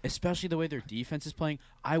here. Especially the way their defense is playing,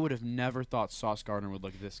 I would have never thought Sauce Gardner would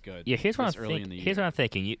look this good. Yeah, here's what I'm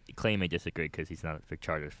thinking. Clay may disagree because he's not a big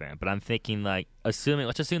Chargers fan, but I'm thinking like let's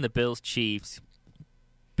assume the Bills, Chiefs,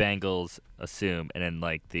 Bengals and then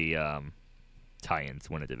like the Titans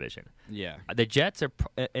win a division. Yeah, the Jets are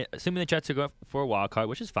assuming the Jets are going for a wild card,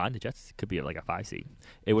 which is fine. The Jets could be like a 5 seed.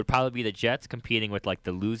 It would probably be the Jets competing with like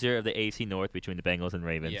the loser of the AFC North between the Bengals and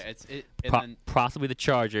Ravens. Yeah, possibly the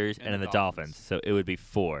Chargers and then the Dolphins. So it would be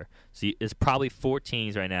 4. So it's probably 4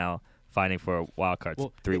 teams right now fighting for a wild card,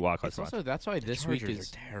 3 wild card spots. Also, that's why this week is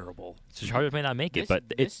terrible. So the Chargers may not make it, but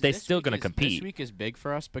they're still going to compete. This week is big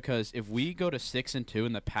for us because if we go to 6-2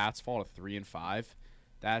 and the Pats fall to 3-5,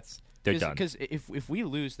 they're done. Because if we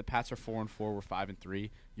lose, the Pats are 4-4, we're 5-3.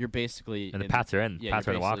 You're basically the Pats are in. Yeah, Pats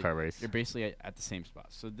are in the wild card race. You're basically at the same spot.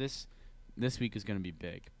 So this week is going to be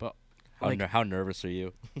big. But how nervous are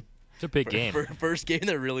you? It's a big game. First game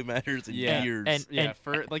that really matters in years.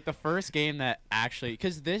 For like the first game that actually,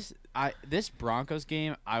 because this Broncos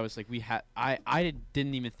game, I was like, I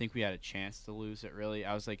didn't even think we had a chance to lose it. Really,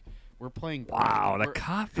 I was like, We're playing. Wow, the we're-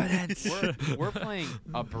 confidence. We're playing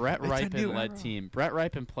a Brett It's a new Ripon-led era. team. Brett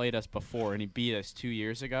Ripon played us before, and he beat us 2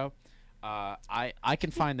 years ago. I can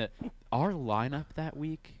find that our lineup that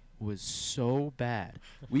week was so bad.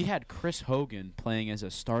 We had Chris Hogan playing as a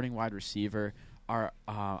starting wide receiver. Our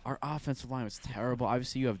offensive line was terrible.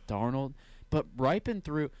 Obviously, you have Darnold, but Ripon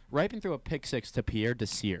threw a pick six to Pierre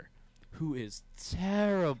Desir, who is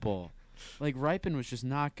terrible. Like Ripon was just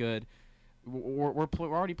not good. We're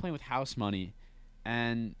already playing with house money,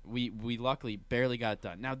 and we luckily barely got it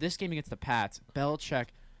done. Now this game against the Pats, Belichick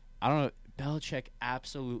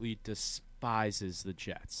absolutely despises the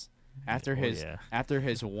Jets. After he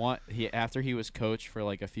was coach for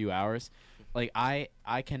like a few hours, like I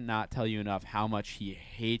cannot tell you enough how much he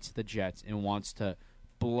hates the Jets and wants to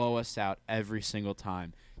blow us out every single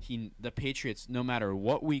time. The Patriots, no matter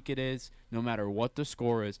what week it is, no matter what the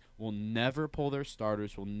score is, will never pull their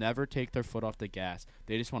starters, will never take their foot off the gas.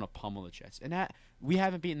 They just want to pummel the Jets, and we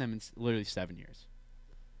haven't beaten them in literally 7 years.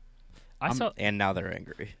 And now they're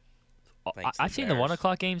angry. I've seen the 1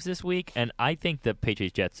 o'clock games this week, and I think the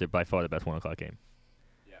Patriots Jets are by far the best 1 o'clock game.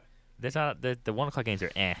 Yeah, there's not the 1 o'clock games are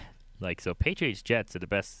like so. Patriots Jets are the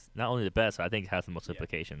best, not only the best, but I think it has the most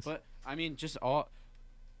implications. But I mean, just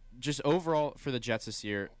overall for the Jets this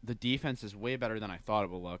year, the defense is way better than I thought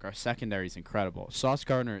it would look. Our secondary is incredible. Sauce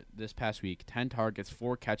Gardner this past week, 10 targets,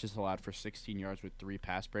 4 catches allowed for 16 yards with 3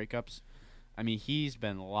 pass breakups. I mean, he's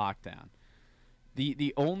been locked down.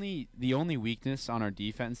 The only weakness on our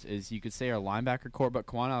defense is you could say our linebacker core, but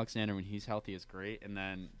Quan Alexander when he's healthy is great, and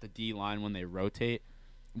then the D line when they rotate.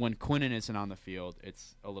 When Quinnen isn't on the field,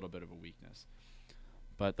 it's a little bit of a weakness.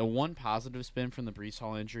 But the one positive spin from the Breece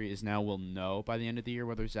Hall injury is now we'll know by the end of the year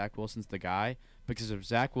whether Zach Wilson's the guy. Because if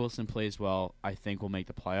Zach Wilson plays well, I think we'll make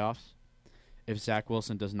the playoffs. If Zach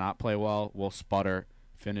Wilson does not play well, we'll sputter,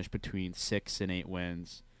 finish between 6 and 8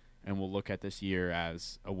 wins, and we'll look at this year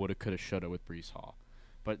as a woulda, coulda, shoulda with Breece Hall.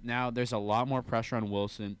 But now there's a lot more pressure on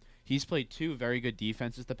Wilson. He's played 2 very good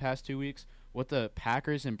defenses the past 2 weeks. What the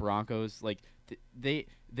Packers and Broncos, like, they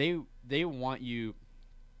want you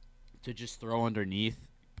to just throw underneath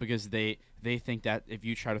because they think that if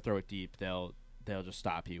you try to throw it deep, they'll just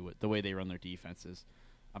stop you with the way they run their defenses.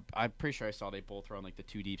 I'm pretty sure I saw they both run like the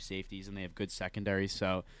 2 deep safeties and they have good secondaries.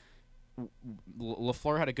 So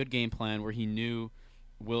LaFleur had a good game plan where he knew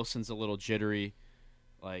Wilson's a little jittery,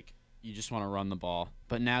 like you just want to run the ball.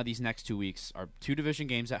 But now these next 2 weeks are 2 division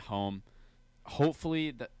games at home.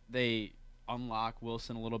 Hopefully they unlock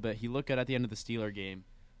Wilson a little bit. He looked good at the end of the Steeler game.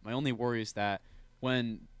 My only worry is that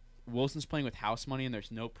when Wilson's playing with house money and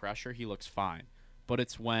there's no pressure, he looks fine. But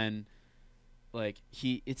it's when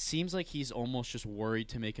it seems like he's almost just worried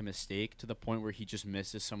to make a mistake to the point where he just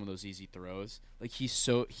misses some of those easy throws. Like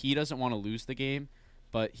he doesn't want to lose the game,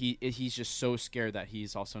 but he's just so scared that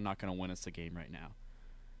he's also not going to win us the game right now,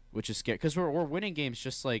 which is scary because we're winning games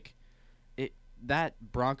just like it. That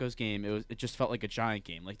Broncos game, it just felt like a giant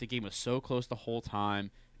game. Like the game was so close the whole time.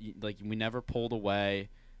 Like we never pulled away.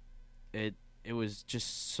 It was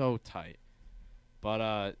just so tight.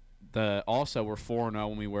 But also we're 4-0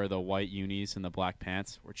 when we wear the white unis and the black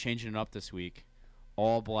pants. We're changing it up this week,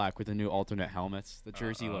 all black with the new alternate helmets. The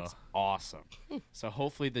jersey looks awesome. So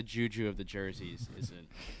hopefully the juju of the jerseys isn't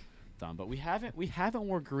done. But we haven't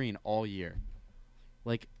worn green all year.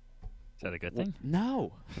 Like. Is that a good thing?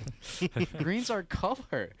 No. Green's our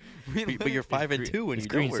color. But you're 5-2 when you don't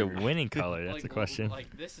green's wear a winning color. That's like, the question. Like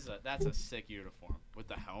that's a sick uniform with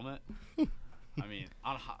the helmet. I mean,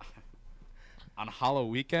 on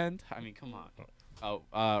Halloween weekend. I mean, come on.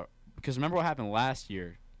 Because remember what happened last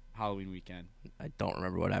year, Halloween weekend. I don't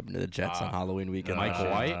remember what happened to the Jets on Halloween weekend. Mike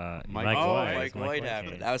White. Mike White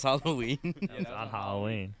happened. That was Halloween. That was on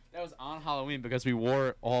Halloween. That was on Halloween because we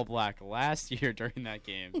wore all black last year during that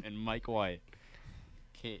game, and Mike White.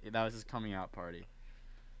 That was his coming out party.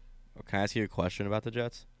 Well, can I ask you a question about the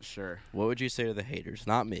Jets? Sure. What would you say to the haters?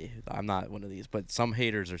 Not me. I'm not one of these, but some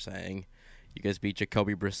haters are saying you guys beat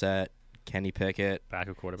Jacoby Brissett, Kenny Pickett,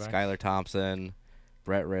 backup quarterback, Skylar Thompson,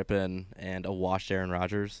 Brett Rippon, and a washed Aaron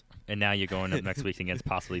Rodgers. And now you're going up next week against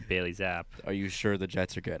possibly Bailey Zapp. Are you sure the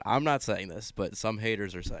Jets are good? I'm not saying this, but some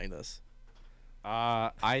haters are saying this.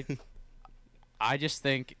 I just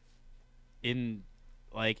think in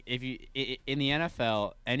the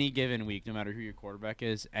NFL, any given week, no matter who your quarterback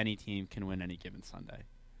is, any team can win any given Sunday.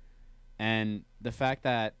 And the fact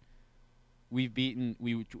that we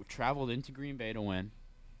traveled into Green Bay to win.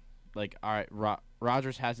 Like, all right,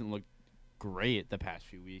 Rodgers hasn't looked great the past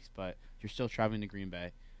few weeks, but you're still traveling to Green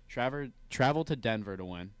Bay. Travel to Denver to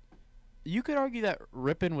win. You could argue that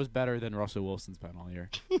Rippon was better than Russell Wilson's been all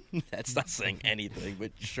year. That's not saying anything,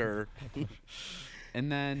 but sure.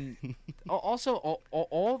 And then also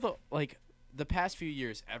all the the past few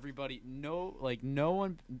years, everybody no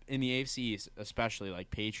one in the AFC East, especially like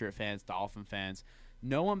Patriot fans, Dolphin fans,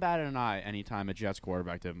 no one batted an eye anytime a Jets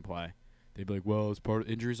quarterback didn't play. They'd be like, "Well,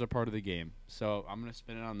 injuries are part of the game." So I'm gonna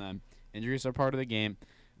spin it on them. Injuries are part of the game.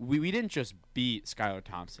 We didn't just beat Skylar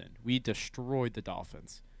Thompson. We destroyed the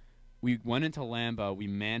Dolphins. We went into Lambeau. We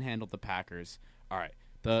manhandled the Packers. All right,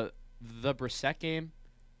 the Brissett game,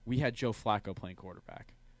 we had Joe Flacco playing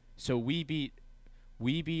quarterback. So we beat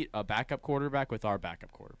a backup quarterback with our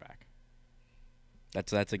backup quarterback.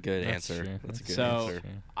 That's a good answer. True. That's a good So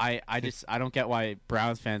answer. I don't get why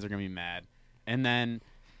Browns fans are gonna be mad. And then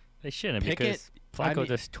They shouldn't Pickett- because Flacco I mean-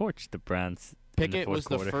 just torched the Browns. Pickett in the was fourth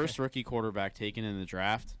the quarter. first rookie quarterback taken in the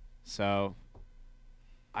draft. So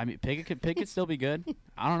I mean, Pickett could still be good.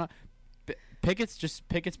 I don't know.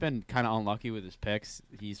 Pickett's been kind of unlucky with his picks.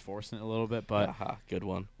 He's forcing it a little bit, but Aha, good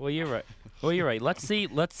one. Well, you're right. Let's see.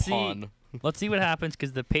 Pawn. Let's see what happens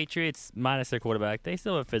because the Patriots, minus their quarterback, they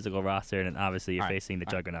still have a physical roster, and obviously you're All right, facing the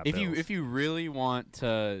all right. juggernaut. If Bills. you really want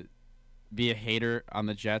to be a hater on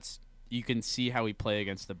the Jets, you can see how we play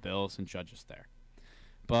against the Bills and judge us there.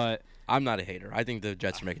 But I'm not a hater. I think the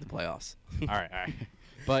Jets are making the playoffs. all right.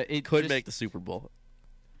 But it Could just- make the Super Bowl.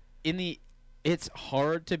 It's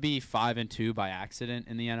hard to be 5-2 by accident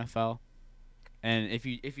in the NFL. And if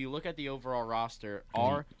you look at the overall roster,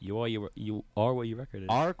 you are what your record is.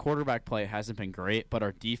 our quarterback play hasn't been great, but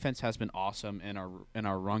our defense has been awesome, and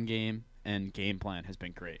our run game and game plan has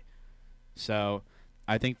been great. So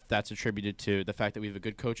I think that's attributed to the fact that we have a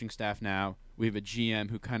good coaching staff now. We have a GM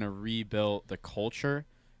who kind of rebuilt the culture,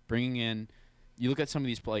 bringing in. You look at some of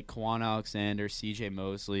these like Kwan Alexander, C.J.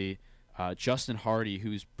 Mosley, Justin Hardy,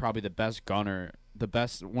 who's probably the best gunner,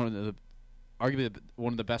 arguably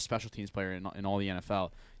one of the best special teams player in all the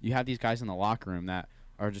NFL. You have these guys in the locker room that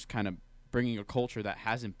are just kind of bringing a culture that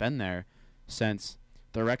hasn't been there since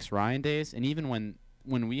the Rex Ryan days, and even when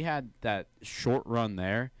we had that short run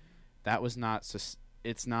there, that was not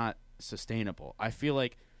it's not sustainable. I feel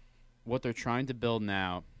like what they're trying to build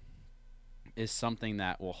now is something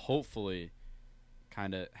that will hopefully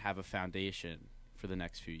kind of have a foundation for the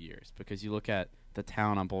next few years, because you look at the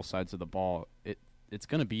talent on both sides of the ball, it's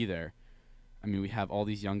going to be there. I mean, we have all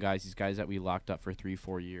these young guys, these guys that we locked up for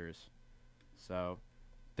 3-4 years. So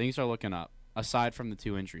things are looking up, aside from the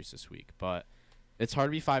 2 injuries this week. But it's hard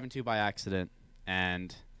to be 5-2 by accident,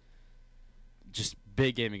 and just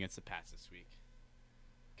big game against the Pats this week.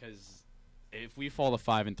 Because if we fall to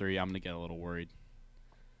 5-3, I'm going to get a little worried,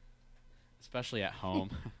 especially at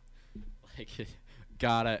home.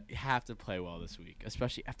 Have to play well this week,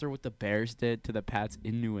 especially after what the Bears did to the Pats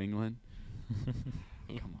in New England. Come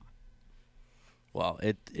on. Well,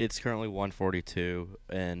 it's currently 142,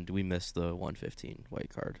 and we missed the 115 white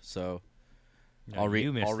card. So No, I'll read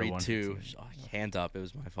you missed the 2. 115. Hand up. It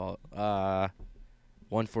was my fault.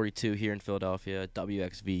 142 here in Philadelphia.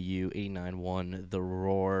 WXVU 89.1 The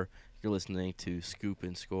Roar. You're listening to Scoop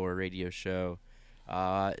and Score radio show.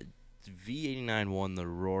 V89.1 The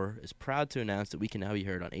Roar is proud to announce that we can now be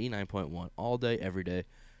heard on 89.1 all day, every day,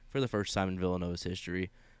 for the first time in Villanova's history.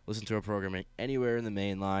 Listen to our programming anywhere in the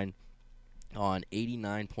main line on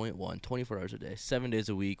 89.1, 24 hours a day, 7 days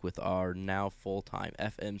a week with our now full-time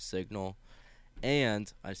FM signal.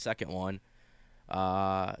 And a second one,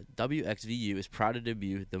 WXVU is proud to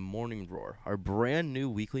debut The Morning Roar, our brand new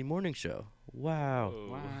weekly morning show. Wow.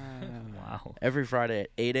 Wow. Every Friday at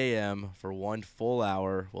 8 a.m. for 1 full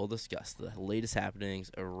hour, we'll discuss the latest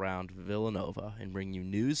happenings around Villanova and bring you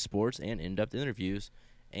news, sports, and in-depth interviews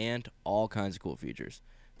and all kinds of cool features.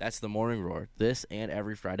 That's The Morning Roar, this and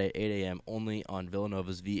every Friday, 8 a.m., only on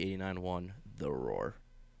Villanova's V89.1 The Roar.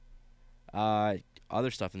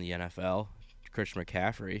 Other stuff in the NFL, Christian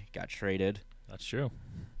McCaffrey got traded. That's true.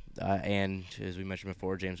 And as we mentioned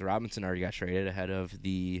before, James Robinson already got traded ahead of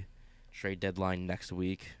the trade deadline next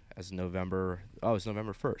week as November. Oh, it's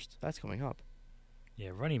November 1st. That's coming up. Yeah,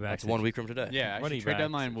 running backs. That's 1 week from today. Yeah, actually, Running trade backs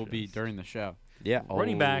deadline are will be just- during the show. Yeah.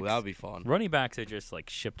 Running oh, backs. That would be fun. Running backs are just like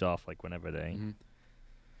shipped off like whenever they. Mhm.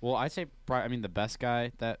 Well, I'd say the best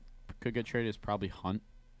guy that could get traded is probably Hunt.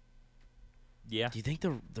 Yeah. Do you think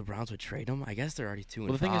the Browns would trade him? I guess they're already 2-5.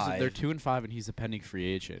 Well, the thing is, that they're 2-5, and he's a pending free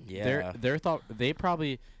agent. Yeah. Their thought they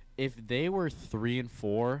probably, if they were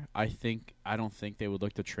 3-4, I don't think they would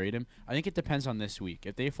look to trade him. I think it depends on this week.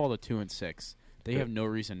 If they fall to 2-6, they have no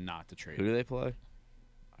reason not to trade Who do him. they play?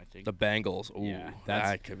 I think The Bengals. Ooh, Yeah,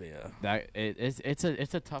 that could be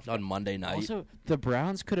it's a tough on Monday night. Also, the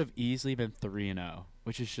Browns could have easily been 3-0,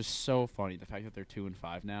 which is just so funny. The fact that they're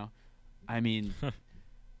 2-5 now. I mean,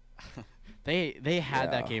 They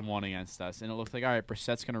had that Yeah. game won against us, and it looked like, all right,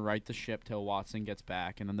 Brissett's going to right the ship till Watson gets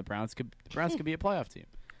back, and then the Browns could be a playoff team.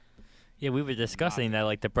 Yeah, we were discussing that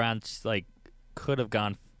like the Browns like could have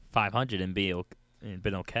gone 500 and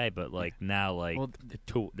been okay, but like now like Well,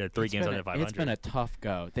 they're 3 games under 500. It's been a tough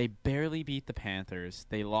go. They barely beat the Panthers.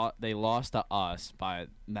 They lost to us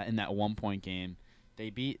in that 1-point game.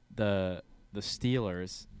 They beat the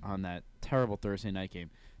Steelers on that terrible Thursday night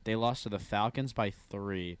game. They lost to the Falcons by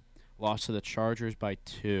 3, lost to the Chargers by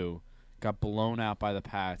 2, got blown out by the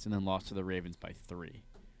Pats, and then lost to the Ravens by 3.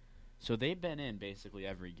 So they've been in basically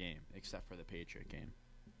every game except for the Patriot game.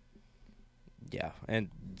 Yeah, and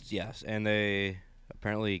they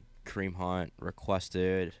apparently Kareem Hunt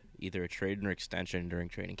requested either a trade or extension during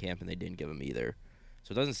training camp, and they didn't give him either.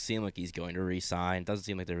 So it doesn't seem like he's going to re-sign. It doesn't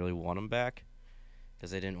seem like they really want him back because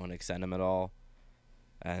they didn't want to extend him at all.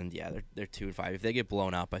 And yeah, they're 2-5. If they get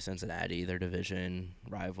blown out by Cincinnati, their division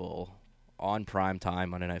rival, on prime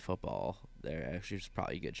time Monday Night Football, there's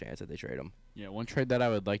probably a good chance that they trade him. Yeah, one trade that I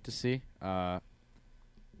would like to see,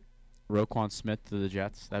 Roquan Smith to the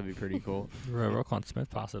Jets. That'd be pretty cool. Roquan Smith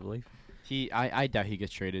possibly. I doubt he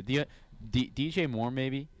gets traded. DJ Moore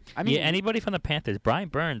maybe. I mean, yeah, anybody from the Panthers. Brian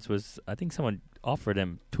Burns was. I think someone offered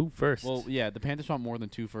him 2 firsts. Well, yeah, the Panthers want more than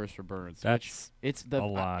 2 firsts for Burns. That's a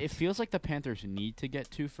lot. It feels like the Panthers need to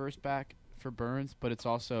get 2 firsts back for Burns, but it's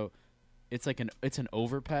also it's an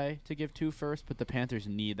overpay to give 2 firsts, but the Panthers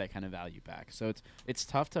need that kind of value back. So it's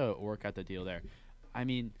tough to work out the deal there. I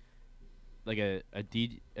mean, like a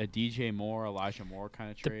DJ Moore, Elijah Moore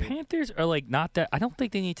kind of trade. The Panthers are like not that. I don't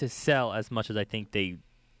think they need to sell as much as I think they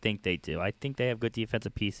do. I think they have good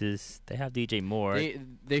defensive pieces. They have DJ Moore.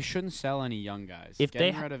 They shouldn't sell any young guys. If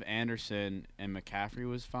Getting they rid of Anderson and McCaffrey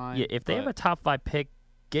was fine. Yeah, if they have a top 5 pick,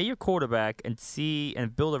 get your quarterback and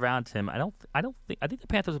build around him. I think the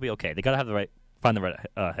Panthers will be okay. They gotta find the right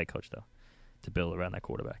head coach though to build around that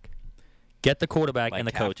quarterback. Get the quarterback and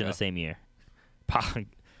the coach in the same year.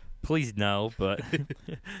 Please no, but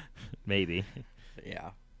maybe.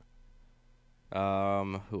 Yeah.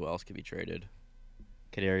 Who else could be traded?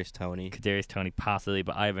 Kadarius Toney possibly,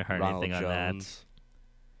 but I haven't heard anything on that.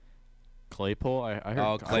 Claypool, I heard.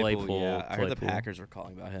 Oh, Claypool. Yeah, I heard the Packers were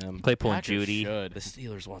calling about him. Claypool and Judy. The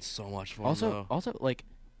Steelers want so much for him. Also, like,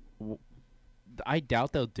 I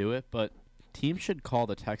doubt they'll do it, but teams should call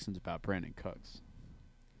the Texans about Brandon Cooks.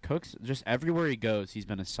 Cooks, just everywhere he goes, he's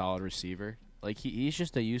been a solid receiver. Like he's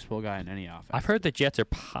just a useful guy in any offense. I've heard the Jets are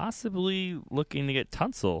possibly looking to get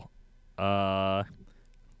Tunsil.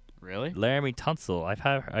 Really? Laramie Tunsil.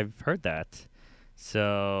 I've heard that.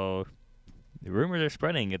 So the rumors are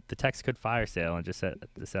spreading. The Tex could fire sale and just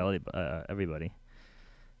sell everybody.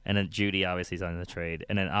 And then Judy obviously is on the trade.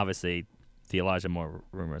 And then obviously the Elijah Moore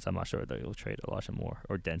rumors. I'm not sure if they'll trade Elijah Moore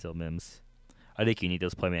or Denzel Mims. I think you need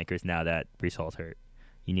those playmakers now that Breece Hall's hurt.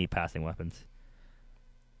 You need passing weapons.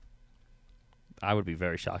 I would be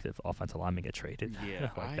very shocked if offensive linemen get traded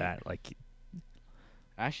like that. Like,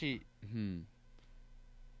 actually,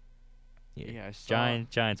 Yeah,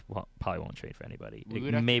 Giants probably won't trade for anybody.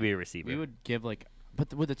 Maybe a receiver. We would give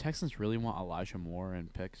but would the Texans really want Elijah Moore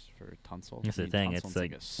and picks for Tunsil? That's the thing. It's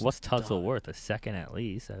like what's Tunsil worth? A second at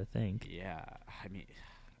least, I think. Yeah, I mean,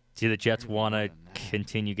 do the Jets want to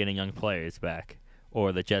continue getting young players back,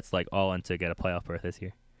 or the Jets all in to get a playoff berth this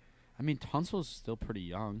year? I mean, Tunsil's still pretty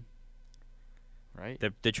young, right?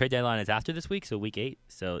 The trade deadline is after this week, so week 8.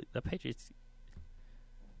 So the Patriots.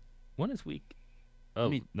 When is week?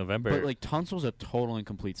 Oh, November. But Tunsil's a total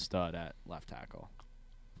incomplete stud at left tackle.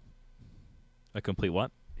 A complete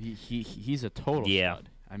what? He's a total stud.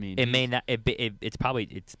 I mean, it may not. It's probably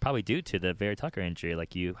due to the Vera Tucker injury.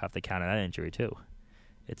 You have to count on that injury too.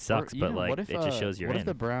 It sucks, but it just shows you're in. What if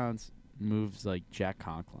the Browns moves Jack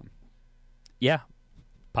Conklin? Yeah,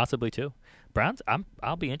 possibly too. Browns.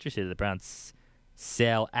 I'll be interested if the Browns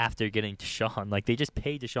sell after getting Deshaun. They just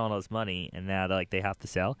paid Deshaun all this money, and now they have to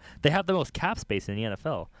sell. They have the most cap space in the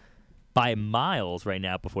NFL by miles right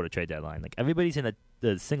now before the trade deadline. Everybody's in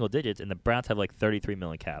the single digits, and the Browns have $33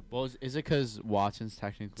 million cap. Well, is it because Watson's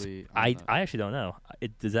technically? I actually don't know.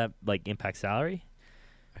 Does that impact salary?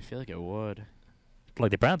 I feel like it would.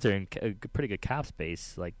 The Browns are in a pretty good cap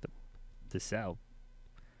space, to sell,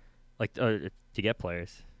 or to get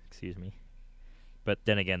players. Excuse me. But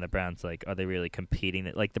then again, the Browns, are they really competing?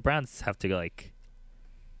 The Browns have to,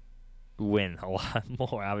 win a lot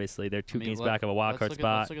more, obviously. They're two games back of a wild card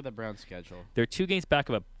spot. Let's look at the Browns' schedule. They're 2 games back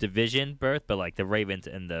of a division berth, but, the Ravens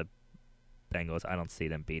and the Bengals, I don't see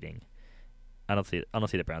them beating. I don't see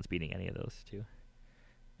the Browns beating any of those two.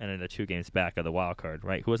 And then they're 2 games back of the wild card,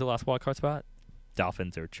 right? Who was the last wild card spot?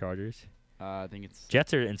 Dolphins or Chargers? I think it's...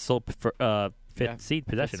 Jets are in sole fifth seed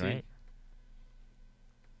possession, right?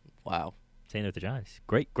 Wow. Same with the Giants.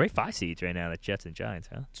 Great 5 seeds right now, the Jets and Giants,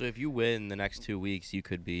 huh? So if you win the next 2 weeks, you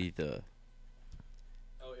could be the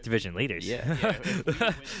Division leaders. Yeah. If we win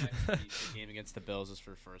the next game against the Bills is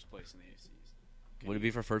for first place in the AFC. Would it be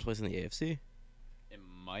for first place in the AFC? It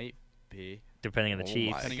might be. Depending on the Oh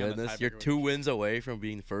Chiefs. my Depending on the goodness, you're tiebreaker 2 wins away from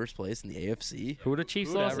being first place in the AFC. Who are the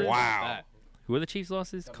Chiefs' Who would ever losses? think that? Who are the Chiefs'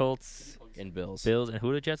 losses? Colts, And Bills. Bills, and who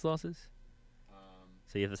are the Jets' losses? Um,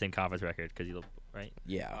 So you have the same conference record because you look right.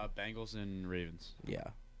 Yeah. Bengals and Ravens. Yeah.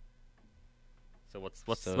 So what's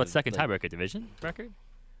So second the- tiebreaker? Division record,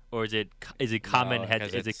 or is it common No, head? 'cause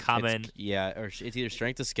Is it it's- common? yeah, or it's either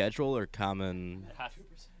strength of schedule or common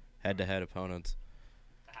head-to-head opponents.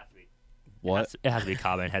 What? It has to be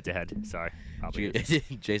common head to head. Sorry, probably. is.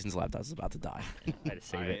 Jason's laptop is about to die. I had to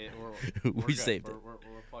save it. We're We good. saved it. We're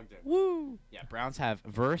plugged in. Woo! Yeah, Browns have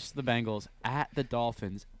versus the Bengals at the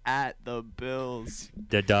Dolphins at the Bills.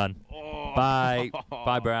 They're done. Oh. Bye,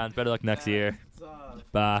 bye, Browns. Better luck next year.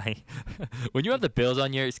 Bye. When you have the Bills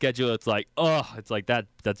on your schedule, it's like, it's like that.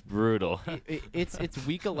 That's brutal. It's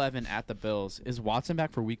week 11 at the Bills. Is Watson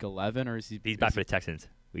back for week 11 or is he? He's back for the Texans,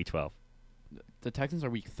 week 12. The Texans are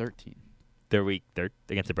week 13. They're week 3rd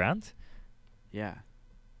against the Browns. Yeah.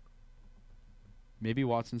 Maybe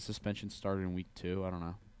Watson's suspension started in week 2. I don't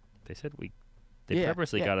know. They said week. They Yeah,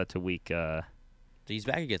 purposely yeah. got it to week. He's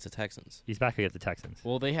back against the Texans. He's back against the Texans.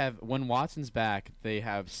 Well, they have when Watson's back, they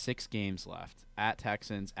have 6 games left: at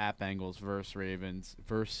Texans, at Bengals, versus Ravens,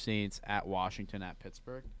 versus Saints, at Washington, at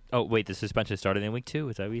Pittsburgh. Oh wait, the suspension started in week 2.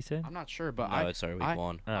 Is that what you said? I'm not sure, but No, it started week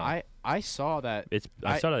 1. Oh. I saw that.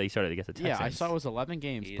 I saw that he started against the Texans. Yeah, I saw it was 11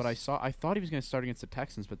 games, but He's- I thought he was going to start against the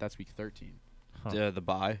Texans, but that's week 13. Huh. The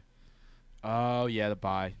bye. Oh yeah, the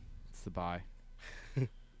bye. It's the bye.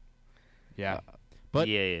 Yeah, but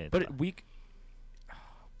yeah. but week.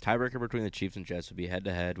 Tiebreaker between the Chiefs and Jets would be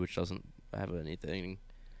head-to-head, which doesn't have anything.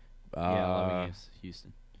 Yeah, 11 games.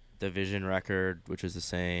 Houston. Division record, which is the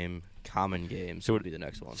same. Common games So would be the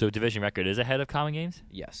next one. So division record is ahead of common games.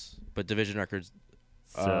 Yes, but division records.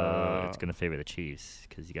 So it's gonna favor the Chiefs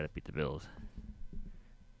because you got to beat the Bills.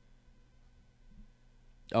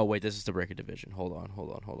 Oh wait, this is to break a division. Hold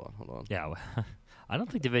on. Yeah, well, I don't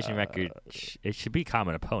think division record. It should be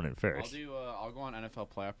common opponent I'll first. do. I'll go on NFL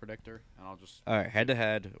playoff predictor, and I'll just. All right,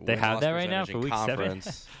 head-to-head. They have win-loss that right now percentage for in week 7?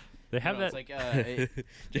 conference. They have No, that.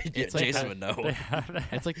 it's like Jason would know. They have that.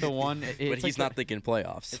 it's like the one. But It's he's like not thinking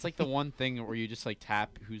playoffs. It's like the one thing where you just like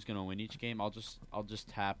tap who's gonna win each game. I'll just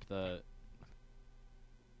tap the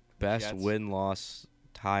best Jets. win-loss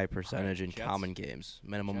tie percentage in Jets. common games.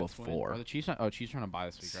 Minimum Jets of win. 4. Are the Chiefs? Chiefs trying to buy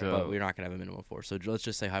this week, right? So- But we're not gonna have a minimum of 4. So let's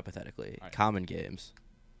just say hypothetically, All right. common games.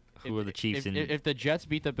 Who are the Chiefs if, in? if the Jets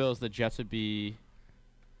beat the Bills, the Jets would be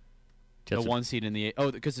Jets the are- 1 seed in the.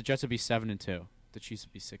 Because the Jets would be 7-2. The Chiefs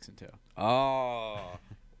would be 6-2. Oh.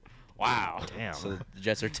 Wow. Damn. So the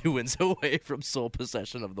Jets are 2 wins away from sole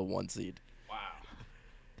possession of the 1 seed. Wow.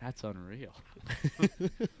 That's unreal.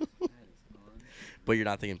 But you're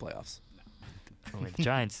not thinking playoffs. I mean, the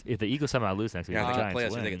Giants. If the Eagles somehow lose next week, You're the not thinking Giants playoffs.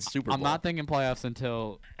 You're win. thinking Super Bowl. I'm not thinking playoffs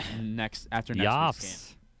until after next week's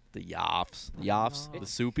game. The The Yoffs. Yoffs. The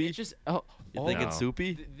Soupy. It's just You're thinking no.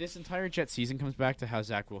 Soupy? this entire Jet season comes back to how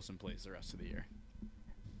Zach Wilson plays the rest of the year.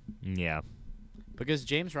 Yeah. Because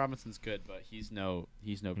James Robinson's good, but he's no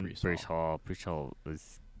Brees Hall. Brees Hall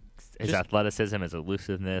is his Just- athleticism, his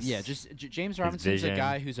elusiveness. Yeah, just James Robinson's a vision.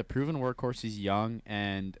 guy who's a proven workhorse. He's young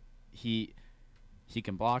and he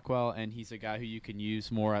can block well, and he's a guy who you can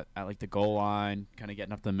use more at like the goal line, kind of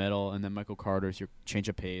getting up the middle. And then Michael Carter's your change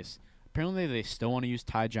of pace. Apparently, they still want to use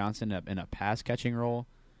Ty Johnson in a pass catching role.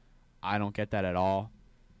 I don't get that at all.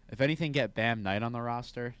 If anything, get Bam Knight on the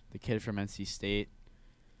roster, the kid from NC State,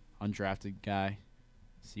 undrafted guy.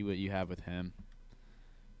 See what you have with him.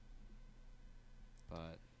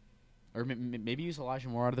 But or maybe use Elijah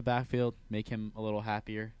Moore out of the backfield, make him a little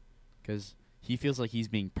happier, because he feels like he's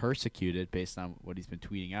being persecuted based on what he's been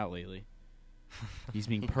tweeting out lately. He's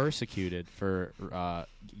being persecuted for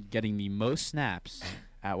getting the most snaps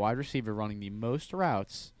at wide receiver, running the most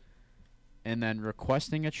routes, and then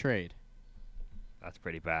requesting a trade. That's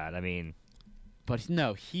pretty bad. I mean, But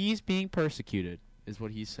no, he's being persecuted, is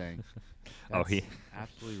what he's saying. Oh, he- That's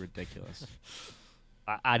absolutely ridiculous.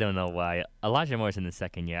 I don't know why Elijah Moore's in the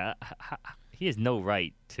second year. He has no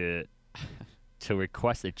right to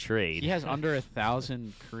request a trade. He has under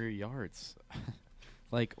 1,000 career yards.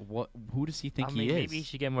 Like, what? Who does he think I mean, he is? maybe he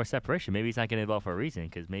should get more separation. Maybe he's not getting the ball for a reason,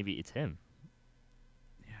 because maybe it's him.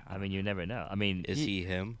 Yeah, I mean, you never know. I mean, Is he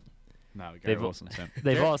him? no, they've- Garrett Wilson's him.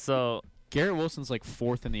 they've also Garrett Wilson's like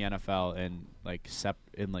 4th in the NFL in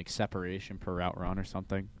separation per route run or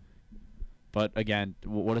something. But again,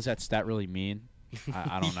 what does that stat really mean?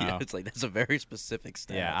 I don't know. Yeah, it's like that's a very specific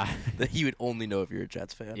stat. Yeah. That you would only know if you're a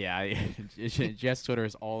Jets fan. Yeah, Jets Twitter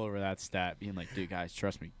is all over that stat, being like, "Dude, guys,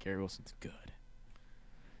 trust me, Garrett Wilson's good."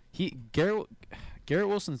 Garrett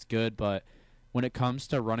Wilson's good, but when it comes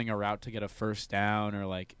to running a route to get a first down or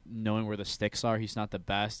like knowing where the sticks are, he's not the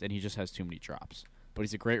best, and he just has too many drops. But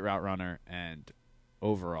he's a great route runner, and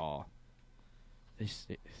overall, they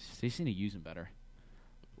seem to use him better.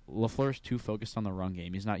 LaFleur's too focused on the run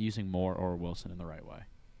game. He's not using Moore or Wilson in the right way.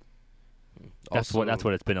 That's what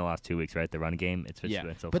it's been the last 2 weeks, right? The run game. It's just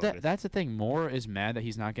been so but focused. that's the thing. Moore is mad that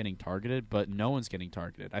he's not getting targeted, but no one's getting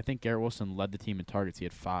targeted. I think Garrett Wilson led the team in targets. He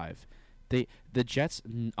had 5. The Jets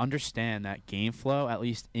understand that game flow, at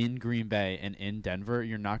least in Green Bay and in Denver,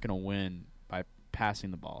 you're not going to win by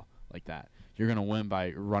passing the ball like that. You're going to win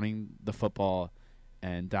by running the football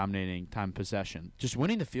and dominating time possession. Just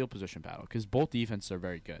winning the field position battle, because both defenses are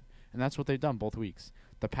very good. And that's what they've done both weeks.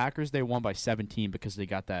 The Packers, they won by 17 because they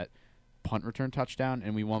got that punt return touchdown,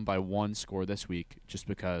 and we won by 1 score this week just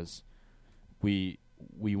because we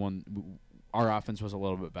won. Our offense was a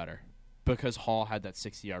little bit better because Hall had that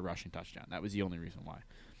 60-yard rushing touchdown. That was the only reason why.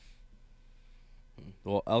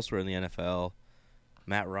 Well, elsewhere in the NFL,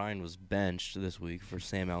 Matt Ryan was benched this week for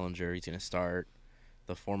Sam Ehlinger. He's going to start.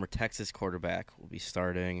 The former Texas quarterback will be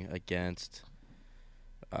starting against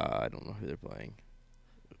I don't know who they're playing,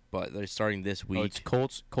 but they're starting this week. Oh,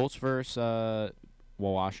 it's Colts versus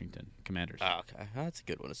Washington Commanders. Oh, okay. That's a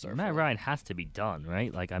good one to start. Matt for. Ryan has to be done,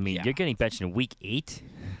 right? Like, I mean, Yeah. you're getting benched in week 8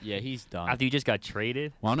 Yeah, he's done. after you just got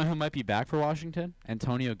traded. Want to know who might be back for Washington?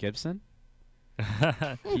 Antonio Gibson.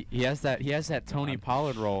 he has that Tony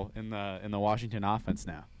Pollard role in the Washington offense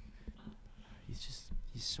now.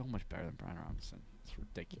 He's so much better than Brian Robinson. It's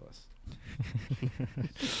ridiculous.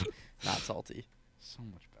 Not salty. So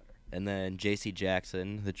much better. And then J.C.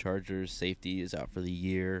 Jackson, the Chargers safety, is out for the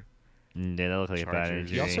year. Yeah, that looks like a bad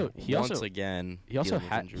Chargers. injury. He Once also again, he dealing with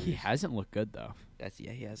he injuries. hasn't looked good though.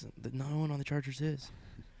 He hasn't. No one on the Chargers is.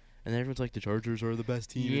 And everyone's like, the Chargers are the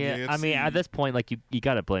best team in Yeah, the AFC. I mean, at this point, like you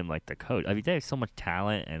got to blame like the coach. I mean, they have so much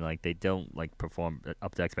talent, and like they don't like perform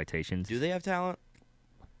up to expectations. Do they have talent?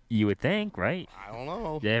 You would think, right? I don't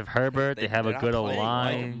know. They have Herbert. They have a they're good not O playing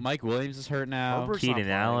line. Mike Williams is hurt now. Herbert's not Keenan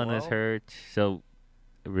playing Allen is well. hurt. So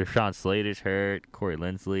Rashawn Slater's hurt. Corey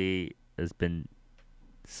Linsley has been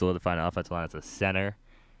solidifying the offensive line as a center.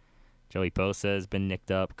 Joey Bosa has been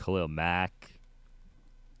nicked up. Khalil Mack,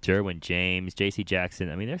 Derwin James, J.C.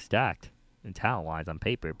 Jackson. I mean, they're stacked in talent-wise on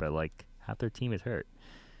paper, but like half their team is hurt.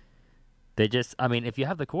 They just, I mean, if you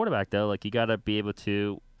have the quarterback though, like you got to be able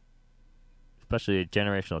to, especially a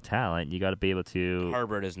generational talent, you got to be able to.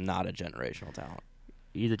 Herbert is not a generational talent.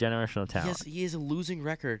 He's a generational talent. He has a losing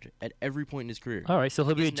record at every point in his career. All right, so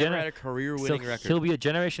he'll be He's a never had a career-winning record. He'll be a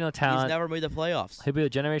generational talent. He's never made the playoffs. He'll be a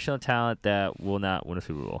generational talent that will not win a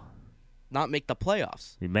Super Bowl. Not make the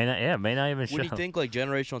playoffs. He may not. Yeah, may not even show. When you think like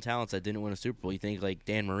generational talents that didn't win a Super Bowl, you think like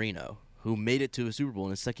Dan Marino, who made it to a Super Bowl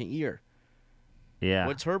in his second year. Yeah.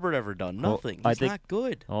 What's Herbert ever done? Well, Nothing. I He's think- not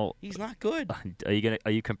good. Oh, He's not good.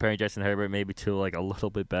 Are you comparing Justin Herbert maybe to like a little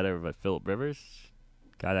bit better of a Phillip Rivers,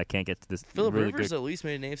 guy that can't get to this Phillip really Rivers good. at least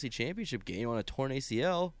made an AFC Championship game on a torn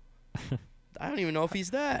ACL. I don't even know if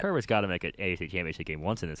he's that. Herbert's got to make an AFC Championship game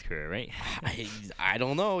once in his career, right? I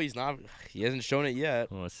don't know. He's not. He hasn't shown it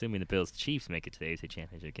yet. Well, assuming the Bills Chiefs make it to the AFC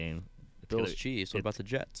Championship game. Bills Chiefs. What about the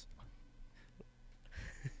Jets?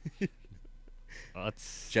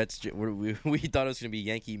 Jets. We thought it was going to be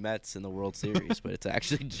Yankee Mets in the World Series, but it's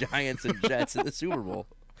actually Giants and Jets in the Super Bowl.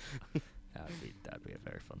 That'd be a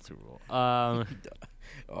very fun Super Bowl.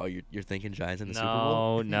 Oh, you're thinking Giants in the Super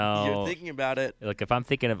Bowl? No. You're thinking about it. Look, if I'm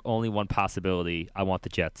thinking of only one possibility, I want the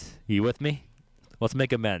Jets. You with me? Let's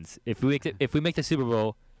make amends. If we make the Super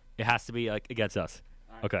Bowl, it has to be like against us.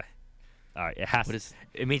 Okay. All right. It has.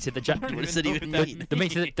 It means that the Giants. What does it even mean?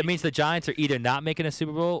 That means the Giants are either not making a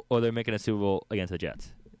Super Bowl or they're making a Super Bowl against the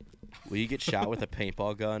Jets. Will you get shot with a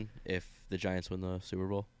paintball gun if the Giants win the Super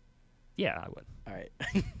Bowl? Yeah, I would. All right.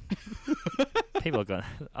 Paintball gun.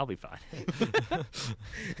 I'll be fine.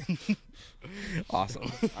 Awesome.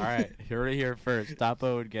 All right, you heard it here first.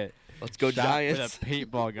 Dapo would get Let's go shot Giants. with a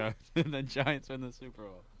paintball gun, and then Giants win the Super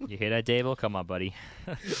Bowl. You hear that, Dable? Come on, buddy.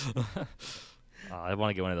 I want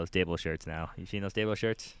to get one of those Dable shirts now. You seen those Dable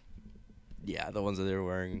shirts? Yeah, the ones that they were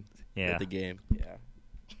wearing Yeah. at the game.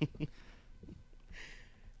 Yeah. You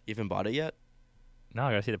haven't bought it yet? No,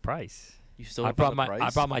 I gotta see the price. You still I haven't brought found the I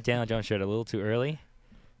price? brought my Daniel Jones shirt a little too early.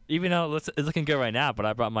 Even though it's looking good right now, but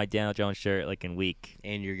I brought my Daniel Jones shirt like in week.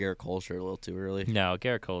 And your Garrett Cole shirt a little too early. No,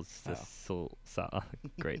 Garrett Cole's just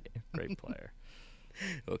great player.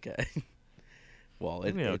 Okay. Well,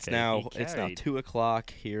 I mean, it's okay, now he it's now carried. 2:00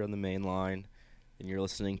 here on the main line. and you're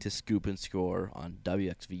listening to Scoop and Score on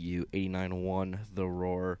WXVU 89.1 The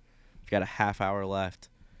Roar. We've got a half hour left.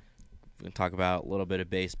 We're going to talk about a little bit of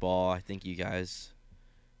baseball. I think you guys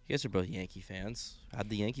are both Yankee fans. How'd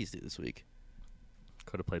the Yankees do this week?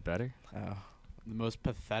 Could have played better. Oh, The most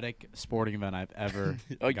pathetic sporting event I've ever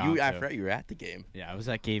I gone to. forgot you were at the game. Yeah, I was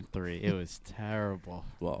at Game 3. It was terrible.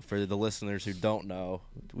 Well, for the listeners who don't know,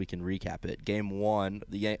 we can recap it. Game 1,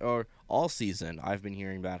 or all season, I've been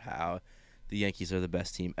hearing about how the Yankees are the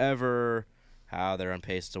best team ever, how they're on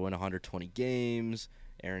pace to win 120 games.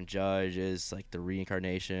 Aaron Judge is like the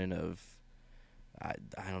reincarnation of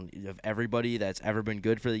of everybody that's ever been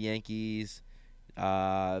good for the Yankees.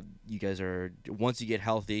 You guys are, once you get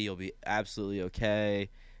healthy, you'll be absolutely okay.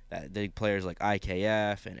 The players like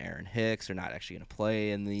IKF and Aaron Hicks are not actually going to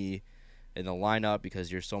play in the lineup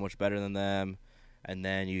because you're so much better than them. And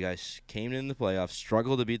then you guys came in the playoffs,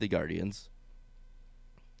 struggled to beat the Guardians,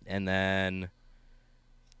 and then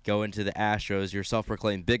go into the Astros, your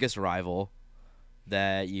self-proclaimed biggest rival.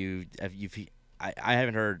 That I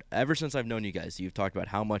haven't heard ever since I've known you guys. You've talked about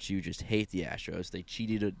how much you just hate the Astros. They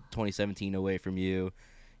cheated 2017 away from you.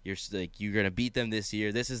 You're going to beat them this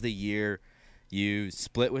year. This is the year. You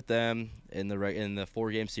split with them in the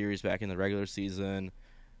 4-game series back in the regular season,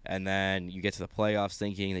 and then you get to the playoffs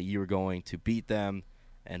thinking that you were going to beat them,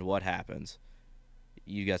 and what happens?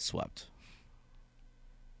 You got swept.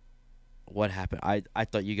 What happened? I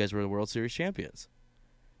thought you guys were the World Series champions.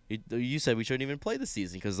 You said we shouldn't even play the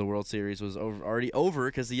season because the World Series was already over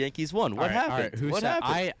because the Yankees won. What happened? What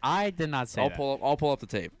happened? I did not say that. I'll pull up the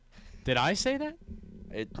tape. Did I say that?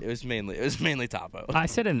 It was mainly Topo. I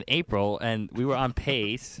said it in April, and we were on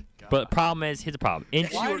pace. But the problem is, here's the problem.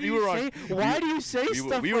 Why do you say stuff like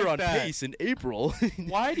that? We were on pace in April.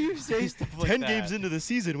 Why do you say stuff like that? 10 games into the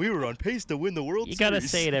season, we were on pace to win the World Series. You gotta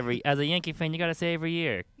say it as a Yankee fan, you gotta say it every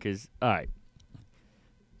year. Because, all right.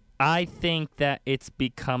 I think that it's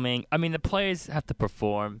becoming, the players have to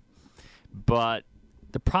perform, but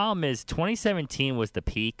the problem is 2017 was the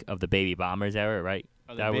peak of the Baby Bombers era, right?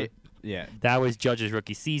 That was Judge's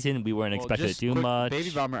rookie season. We weren't expected to do much.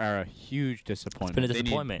 Baby Bomber era, huge disappointment. It's been a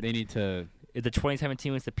disappointment. They need to. The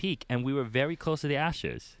 2017 was the peak, and we were very close to the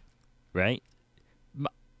Astros, right?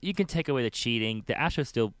 You can take away the cheating. The Astros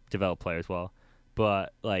still develop players well,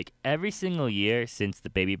 but like every single year since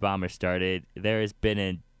the Baby Bombers started, there has been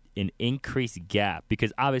an increased gap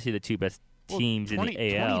because obviously the two best teams in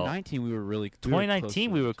the AL. 2019 we were really.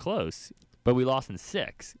 2019 we were close, but we lost in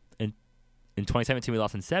 6. In 2017 we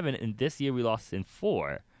lost in 7, and this year we lost in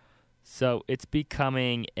 4. So it's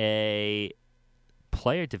becoming a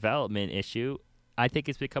player development issue. I think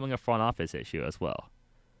it's becoming a front office issue as well.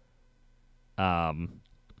 On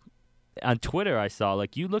Twitter I saw,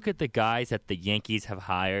 you look at the guys that the Yankees have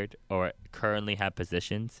hired or currently have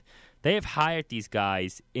positions. They have hired these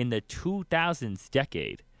guys in the 2000s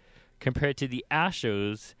decade compared to the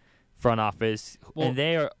Astros front office, and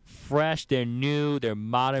they are fresh, they're new, they're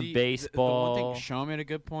modern baseball. The one thing Sean made a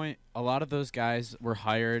good point. A lot of those guys were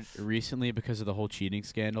hired recently because of the whole cheating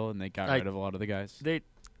scandal, and they got rid of a lot of the guys.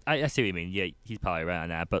 I see what you mean. Yeah, he's probably right on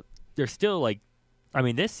that, but they're still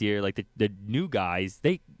this year, the new guys,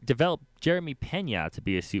 they developed Jeremy Pena to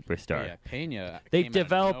be a superstar. Yeah, Pena. They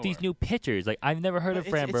developed these new pitchers. I've never heard of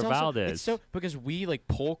Framber Valdez. It's so because we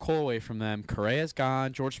pull Cole away from them. Correa's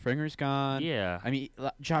gone. George Springer's gone. Yeah.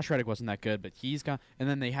 Josh Reddick wasn't that good, but he's gone. And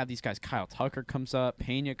then they have these guys. Kyle Tucker comes up.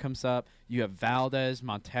 Pena comes up. You have Valdez,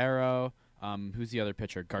 Montero. Who's the other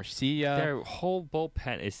pitcher? Garcia. Their whole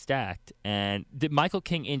bullpen is stacked, and the Michael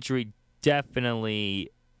King injury definitely,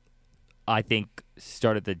 I think,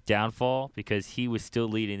 started the downfall because he was still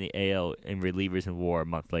leading the AL in relievers in WAR a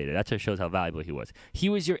month later. That just shows how valuable he was. He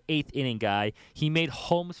was your 8th inning guy. He made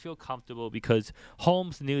Holmes feel comfortable because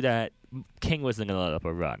Holmes knew that King wasn't going to let up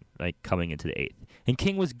a run coming into the 8th. And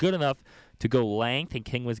King was good enough to go length, and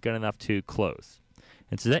King was good enough to close.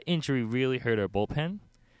 And so that injury really hurt our bullpen.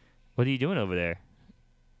 What are you doing over there?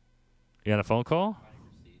 You on a phone call?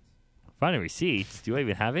 Finding receipts. Do I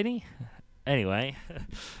even have any? Anyway,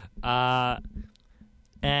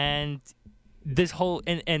 and this whole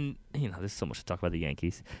and there's so much to talk about the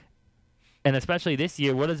Yankees, and especially this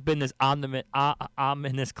year. What has been this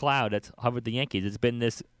ominous cloud that's hovered the Yankees? It's been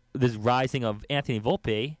this rising of Anthony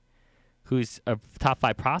Volpe, who's a top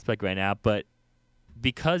 5 prospect right now, but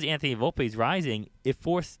because Anthony Volpe is rising, it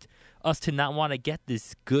forced us to not want to get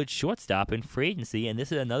this good shortstop in free agency, and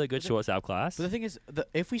this is another good shortstop class. But the thing is,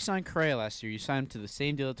 if we signed Correa last year, you signed him to the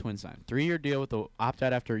same deal the Twins signed. 3-year deal with the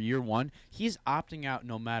opt-out after year 1. He's opting out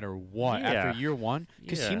no matter what after year 1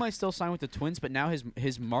 because he might still sign with the Twins, but now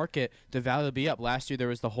his market, the value will be up. Last year there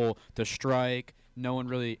was the strike. no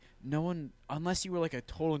one, unless you were like a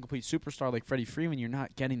total and complete superstar like Freddie Freeman, you're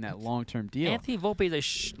not getting that long-term deal. Anthony Volpe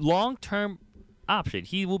is a long-term option.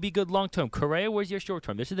 He will be good long-term. Correa was your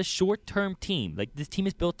short-term. This is a short-term team. Like, this team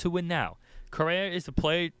is built to win now. Correa is a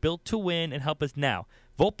player built to win and help us now.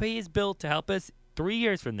 Volpe is built to help us 3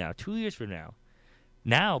 years from now, 2 years from now.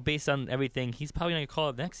 Now, based on everything, he's probably going to call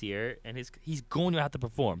up next year, and he's going to have to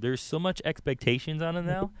perform. There's so much expectations on him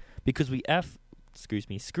now because we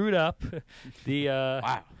screwed up the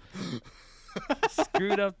Wow.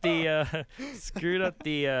 screwed up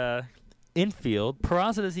the infield.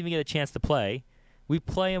 Peraza doesn't even get a chance to play. We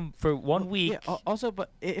play him for 1 week. Yeah, also,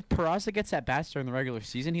 but if Peraza gets at bats during the regular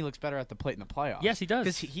season, he looks better at the plate in the playoffs. Yes, he does.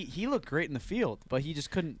 Because he looked great in the field, but he just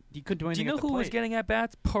couldn't do anything. Do you know at the who was plate. getting at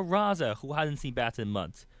bats? Peraza, who hasn't seen bats in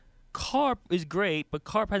months. Carp is great, but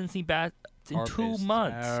Carp hasn't seen bats in Carp 2 is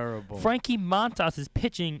months. terrible. Frankie Montas is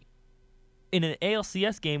pitching in an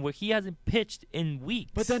ALCS game where he hasn't pitched in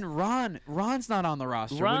weeks. But then Ron's not on the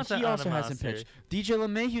roster. Ron's when he not on also the hasn't roster. pitched. DJ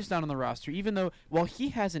LeMahieu's not on the roster, even though while he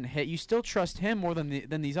hasn't hit, you still trust him more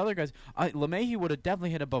than these other guys. LeMahieu would have definitely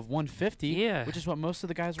hit above 150, Yeah. which is what most of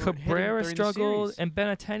the guys were hitting Cabrera during struggled, the series. and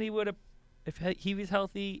Benintendi would have, if he was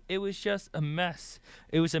healthy. It was just a mess.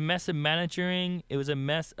 It was a mess of managing. It was a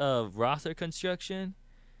mess of roster construction.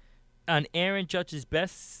 On Aaron Judge's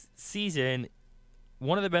best season,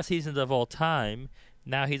 one of the best seasons of all time.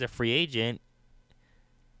 Now he's a free agent,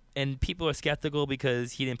 and people are skeptical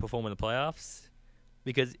because he didn't perform in the playoffs.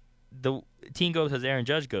 Because the team goes as Aaron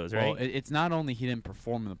Judge goes, right? Well, it's not only he didn't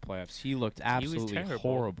perform in the playoffs; he looked absolutely terrible.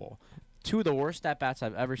 horrible. 2 of the worst at bats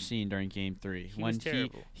I've ever seen during Game 3. He when was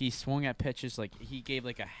terrible. he swung at pitches like he gave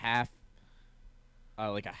like a half.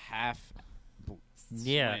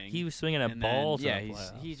 Yeah, swing, he was swinging at and balls. Then, in the yeah,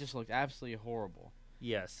 playoffs. he just looked absolutely horrible.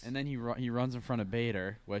 Yes. And then he runs in front of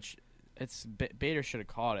Bader, which Bader should have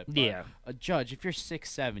caught it. But Yeah. a Judge, if you're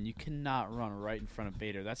 6'7", you cannot run right in front of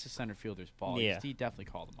Bader. That's the center fielder's ball. Yeah. He definitely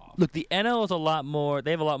called him off. Look, the NL is a lot more. They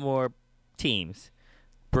have a lot more teams: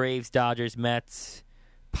 Braves, Dodgers, Mets,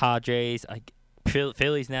 Padres.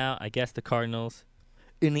 Phillies now. I guess the Cardinals.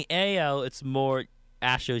 In the AL, it's more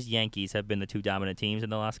Astros, Yankees have been the 2 dominant teams in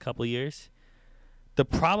the last couple of years. The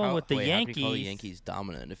problem with the Wait, Yankees. How do you call the Yankees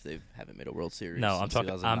dominant if they haven't made a World Series? No, I'm since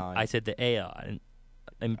talking. 2009? I said the AL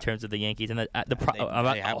in terms of the Yankees, and I'm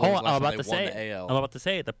they have hold wins on, last I'm time about they to won say the it. AL. I'm about to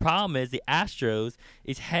say it. The problem is the Astros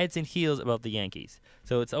is heads and heels above the Yankees.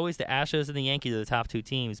 So it's always the Astros and the Yankees are the top 2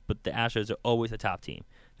 teams, but the Astros are always the top team.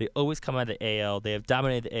 They always come out of the AL. They have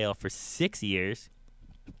dominated the AL for 6 years,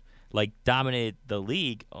 like dominated the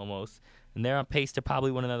league almost, and they're on pace to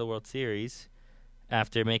probably win another World Series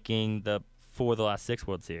after making the last 6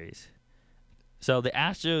 World Series. So the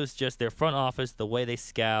Astros, just their front office, the way they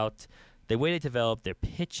scout, the way they develop, their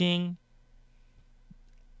pitching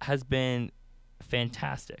has been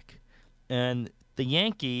fantastic. And the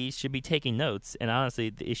Yankees should be taking notes, and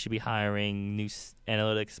honestly, they should be hiring new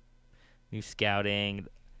analytics, new scouting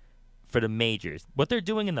for the majors. What they're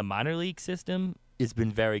doing in the minor league system has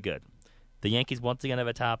been very good. The Yankees once again have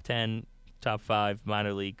a top 10, top 5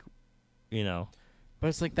 minor league, But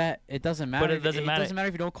it's like that. It doesn't matter. it doesn't matter. It doesn't matter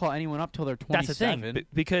if you don't call anyone up till they're 27. That's the thing,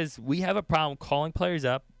 because we have a problem calling players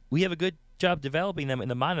up. We have a good job developing them in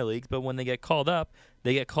the minor leagues, but when they get called up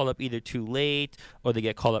either too late, or they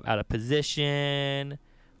get called up out of position,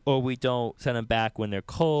 or we don't send them back when they're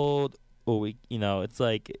cold, or it's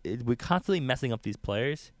like we're constantly messing up these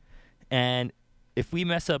players. And if we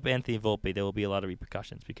mess up Anthony Volpe, there will be a lot of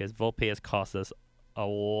repercussions, because Volpe has cost us a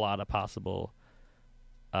lot of possible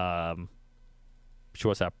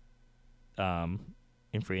shortstop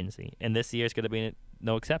in free agency. And this year is going to be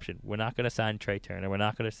no exception. We're not going to sign Trey Turner. We're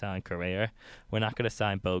not going to sign Correa. We're not going to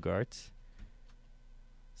sign Bogarts.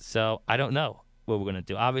 So I don't know what we're going to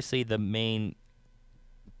do. Obviously, the main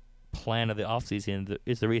plan of the offseason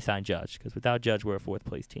is to re-sign Judge, because without Judge, we're a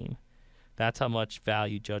 4th-place team. That's how much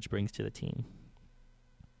value Judge brings to the team.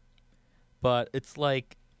 But it's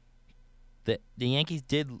like the Yankees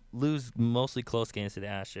did lose mostly close games to the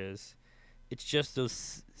Astros. It's just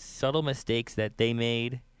those subtle mistakes that they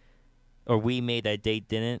made, or we made that they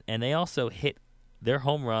didn't, and they also hit their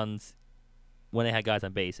home runs when they had guys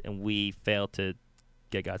on base, and we failed to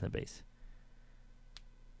get guys on base.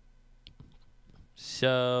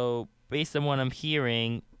 So, based on what I'm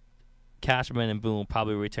hearing, Cashman and Boone will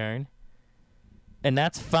probably return, and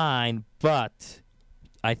that's fine. But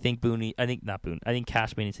I think I think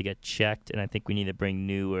Cashman needs to get checked, and I think we need to bring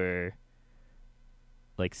newer,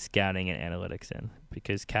 like, scouting and analytics in,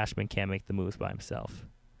 because Cashman can't make the moves by himself.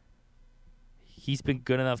 He's been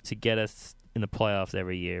good enough to get us in the playoffs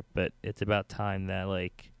every year, but it's about time that,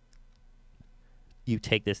 like, you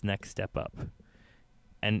take this next step up.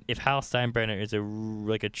 And if Hal Steinbrenner is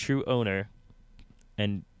a true owner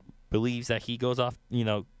and believes that he goes off,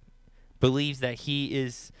 believes that he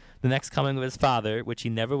is the next coming of his father, which he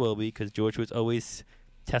never will be because George was always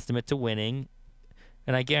testament to winning.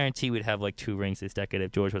 And I guarantee we'd have like 2 rings this decade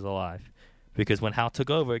if George was alive. Because when Hal took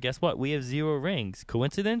over, guess what? We have 0 rings.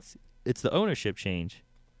 Coincidence? It's the ownership change.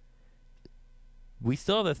 We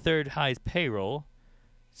still have the 3rd highest payroll.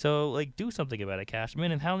 So, do something about it,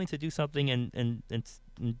 Cashman. And Hal needs to do something and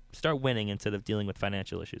start winning instead of dealing with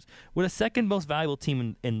financial issues. We're the 2nd most valuable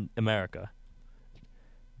team in America.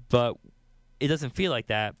 But it doesn't feel like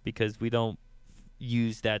that because we don't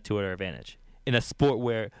use that to our advantage. In a sport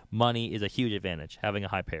where money is a huge advantage, having a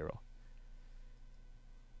high payroll.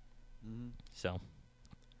 Mm-hmm. So,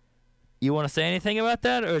 you want to say anything about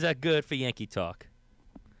that, or is that good for Yankee talk?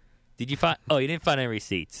 Did you find? Oh, you didn't find any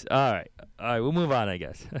receipts. All right, we'll move on, I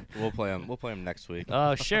guess. We'll play them next week.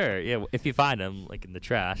 Oh, sure. Yeah, if you find them, like in the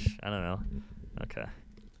trash. I don't know. Okay.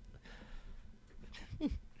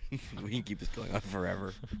 We can keep this going on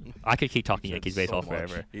forever. I could keep talking Said Yankees so baseball much.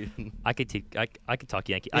 forever. I could talk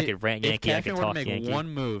Yankee. I could rant Yankee. I could If Cashman were talk to make Yankee. one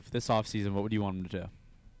move this offseason, what would you want him to do?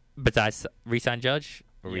 Besides re-sign Judge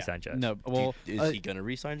or Yeah. re-sign Judge? No, well, Is he gonna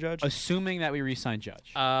re-sign Judge? assuming that we re-sign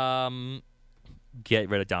Judge. Get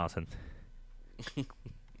rid of Donaldson.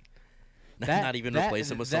 Not even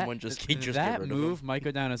replace him with someone. Just get that rid of move him. might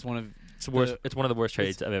go down as one of It's one of the worst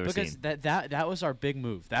trades I've ever because seen. that was our big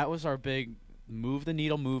move. That was our big move the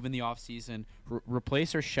needle move in the offseason.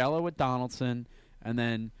 Replace Urshela with Donaldson, and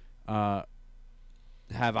then have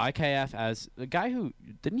IKF as the guy who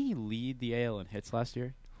didn't he lead the AL in hits last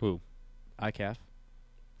year? Who? IKF.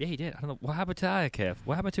 Yeah, he did. I don't know what happened to IKF.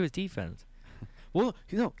 What happened to his defense? Well,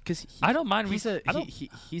 because I don't mind. He's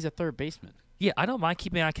a third baseman. Yeah, I don't mind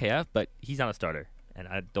keeping IKF, but he's not a starter, and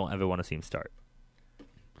I don't ever want to see him start.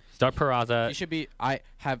 Start Peraza. He should be. I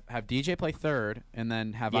have DJ play third, and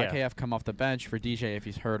then have Yeah. IKF come off the bench for DJ if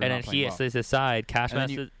he's hurt. Or And not then playing he well. has to decide. Cashman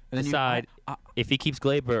has to decide if he keeps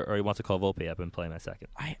Glaber or he wants to call Volpe up and play him at second.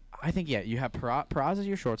 I think you have Peraza as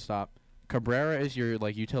your shortstop. Cabrera is your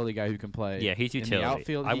utility guy who can play. Yeah, he's in utility. the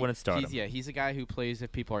outfield. I wouldn't start him. Yeah, he's a guy who plays if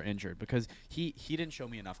people are injured because he didn't show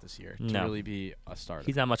me enough this year to No. really be a starter.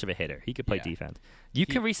 He's not much of a hitter. He could play Yeah. defense. You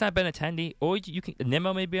can re-sign Benintendi, or you can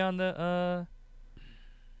Nimmo may be on the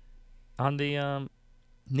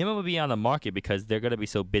Nimmo will be on the market because they're going to be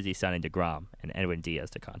so busy signing DeGrom and Edwin Diaz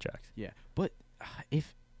to contracts. Yeah, but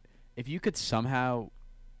if you could somehow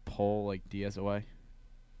pull Diaz away.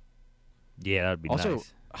 Yeah, that would be Also,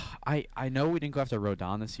 nice. I know we didn't go after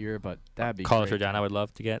Rodon this year, but that'd be Carlos great. Rodon, I would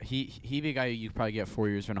love to get. He'd be a guy you could probably get 4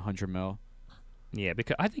 years for $100 million. Yeah,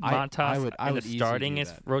 because I think I Montas would in the easily starting do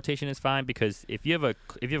is that. rotation is fine because if you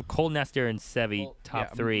have Cole Nestor and Sevy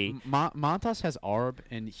top 3, Montas has Arb,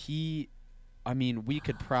 and we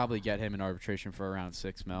could probably get him in arbitration for around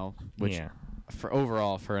 $6 million, which Yeah. for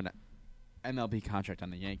overall for an MLB contract on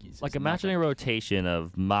the Yankees. like is imagine a rotation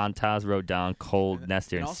of Montas, Rodon, Cole,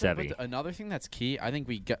 Nestor, and also, Sevy. another thing that's key, I think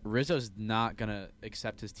Rizzo's not gonna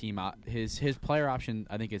accept his team out. His player option,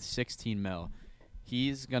 I think, is $16 million.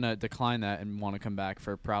 He's gonna decline that and want to come back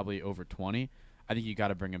for probably over 20. I think you got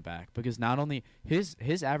to bring him back because not only his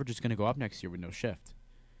average is gonna go up next year with no shift.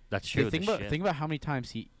 That's true. Think about how many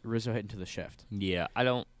times Rizzo hit into the shift. Yeah,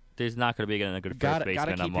 there's not going to be a good first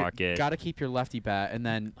baseman on market. Got to keep your lefty bat, and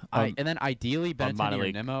then ideally Benintendi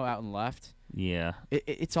or Nimmo out in left. Yeah.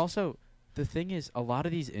 It's also the thing is a lot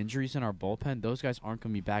of these injuries in our bullpen. Those guys aren't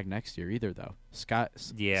going to be back next year either, though.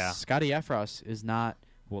 Scotty Efros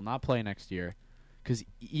will not play next year because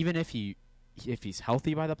even if he's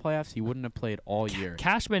healthy by the playoffs, he wouldn't have played all year.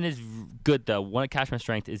 Cashman is good though. One of Cashman's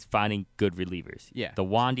strengths is finding good relievers. Yeah. The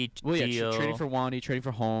Wandy deal. Trading for Wandy, trading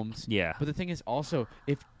for Holmes. Yeah. But the thing is also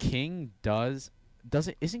if King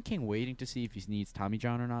isn't King waiting to see if he needs Tommy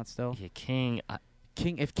John or not still? Yeah, King.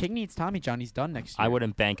 If King needs Tommy John, he's done next year. I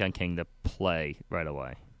wouldn't bank on King to play right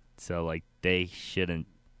away. So they shouldn't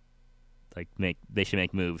they should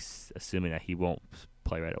make moves assuming that he won't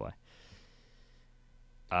play right away.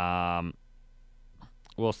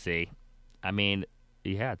 We'll see. I mean,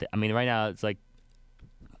 right now it's like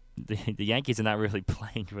the Yankees are not really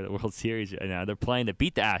playing for the World Series right now. They're playing to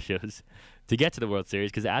beat the Astros to get to the World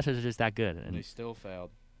Series because the Astros are just that good. And they still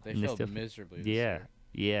failed. They and failed miserably this Yeah,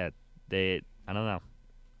 year. yeah. I don't know.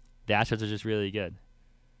 The Astros are just really good.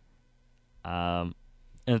 And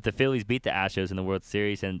if the Phillies beat the Astros in the World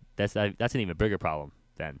Series, and that's an even bigger problem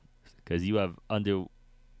then, because you have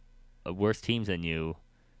worse teams than you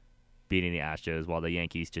beating the Astros, while the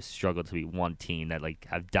Yankees just struggle to beat one team that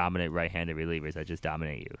have dominant right-handed relievers that just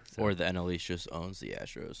dominate you. So. Or the NL East just owns the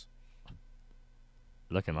Astros.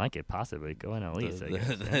 Looking like it, possibly. Go NL East, I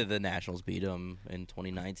guess. The Nationals beat them in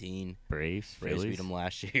 2019. Braves, Braves Phillies. beat them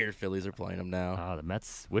last year. Phillies are playing them now. Oh, the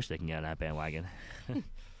Mets wish they can get on that bandwagon.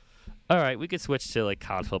 All right, we could switch to like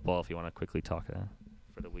college football if you want to quickly talk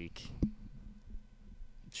for the week.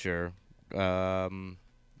 Sure.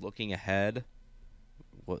 Looking ahead,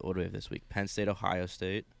 what do we have this week? Penn State, Ohio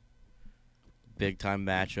State. Big time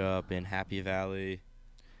matchup in Happy Valley.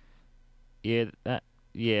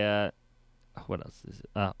 Yeah. What else is it?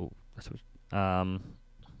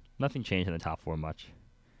 Nothing changed in the top four much,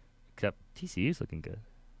 except TCU's looking good.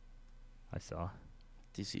 I saw.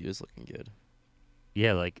 TCU is looking good.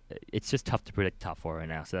 Yeah, like it's just tough to predict top four right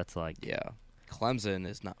now. So that's like Yeah. Clemson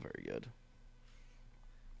is not very good.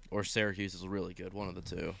 Or Syracuse is really good, one of the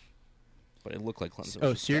two. But it looked like Clemson. Oh,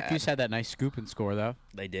 was just Syracuse bad. had that nice scoop and score though.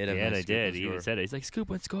 They did. have yeah, nice they scoop and did. He even score. said it. He's like scoop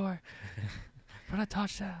and score for a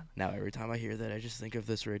touchdown. Now every time I hear that, I just think of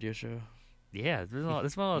this radio show. Yeah, there's one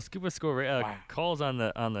of those scoop and score calls on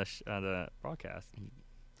the broadcast.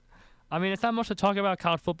 I mean, it's not much to talk about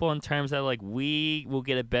college football in terms that like we will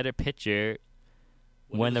get a better picture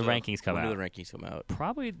when the rankings come out. When do the rankings come out?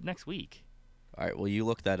 Probably next week. All right. Well, you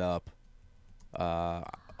look that up.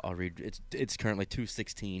 I'll read. It's currently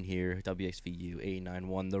 2:16 here. WXVU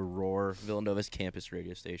 89.1 The Roar, Villanova's campus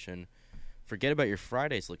radio station. Forget about your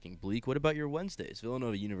Fridays looking bleak. What about your Wednesdays?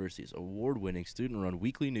 Villanova University's award-winning student-run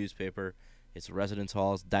weekly newspaper. Its residence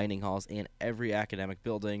halls, dining halls, and every academic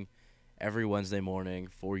building every Wednesday morning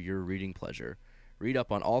for your reading pleasure. Read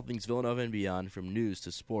up on all things Villanova and beyond, from news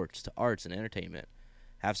to sports to arts and entertainment.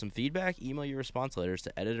 Have some feedback? Email your response letters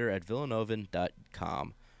to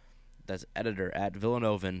editor@villanovan.com. That's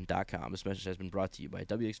editor@villanovan.com. This message has been brought to you by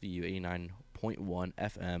WXVU 89.1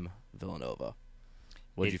 FM Villanova.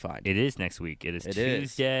 What did you find? It is next week. It is It is.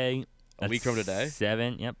 Tuesday. A week from today?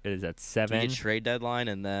 7. Yep, it is at Do 7. we get trade deadline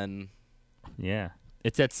and then... Yeah.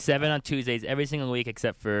 It's at 7 on Tuesdays every single week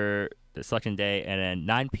except for the selection day, and then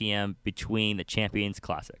 9 p.m. between the Champions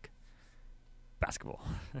Classic. Basketball.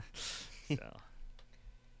 So.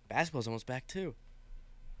 Basketball's almost back, too.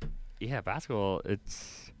 Yeah, basketball,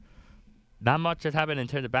 it's not much has happened in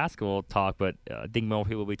terms of basketball talk, but I think more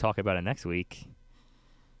people will be talking about it next week,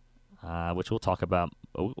 which we'll talk about.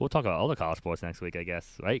 We'll talk about all the college sports next week, I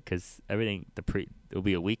guess, right? Because it'll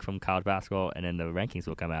be a week from college basketball, and then the rankings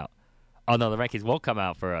will come out. Oh, no, the rankings won't come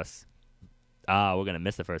out for us. We're going to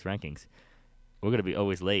miss the first rankings. We're going to be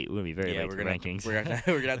always late. We're going to be very late to the rankings. We're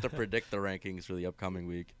gonna have to predict the rankings for the upcoming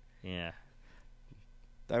week. Yeah.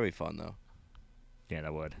 That'd be fun, though. Yeah,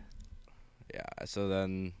 that would. Yeah, so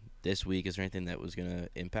then this week, is there anything that was going to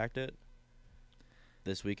impact it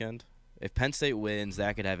this weekend? If Penn State wins,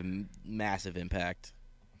 that could have a massive impact.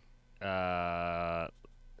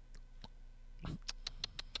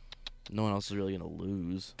 No one else is really going to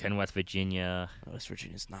lose. Can West Virginia. West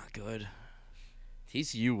Virginia's not good.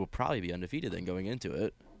 TCU will probably be undefeated then going into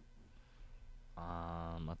it.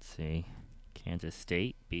 Let's see. Kansas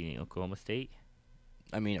State beating Oklahoma State.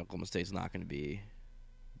 I mean, Oklahoma State's not going to be...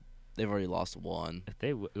 They've already lost one. If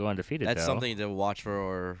they go undefeated, That's though, something to watch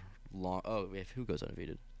for long... Oh, who goes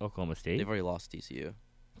undefeated? Oklahoma State. They've already lost TCU.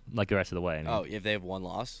 Like the rest of the way. I mean, Oh, if they have one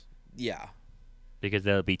loss? Yeah. because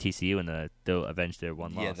they'll beat TCU and they'll avenge their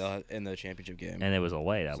one Yeah, loss. they'll in the championship game. And it was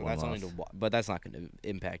away that So one that's loss. something to but that's not going to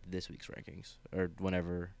impact this week's rankings or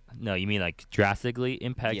whenever. No, you mean like drastically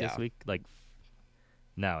impact Yeah. this week? Like,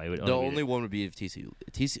 no, it would The only only one would be if TCU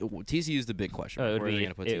is the big question. it Where would are they be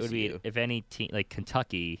gonna put it would be TCU? if any team like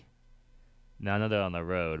Kentucky. Now I know they're on the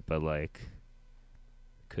road, but like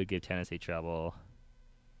could give Tennessee trouble.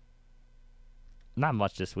 Not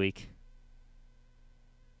much this week.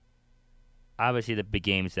 Obviously, the big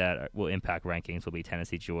games that will impact rankings will be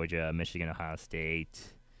Tennessee, Georgia, Michigan, Ohio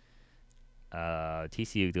State.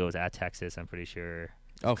 TCU goes at Texas, I'm pretty sure.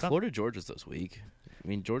 Oh, Florida, Georgia's this week. I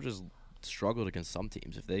mean, Georgia's struggled against some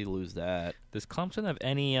teams. If they lose that, Does Clemson have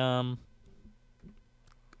any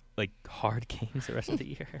like hard games the rest of the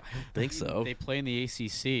year? I think so. They play in the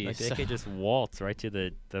ACC. Like they so- could just waltz right to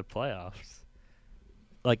the playoffs.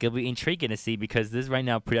 Like it'll be intriguing to see because this is right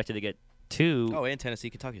now projected to get 2 Oh, and Tennessee,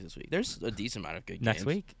 Kentucky this week. There's a decent amount of good next games.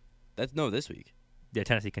 week. That's this week. Yeah,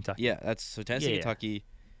 Tennessee, Kentucky. Yeah, that's so Tennessee, Yeah. Kentucky,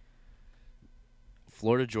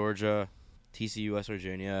 Florida, Georgia, TCU, West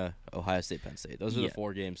Virginia, Ohio State, Penn State. Those are Yeah. the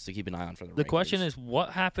 4 games to keep an eye on for the The rankings. question is,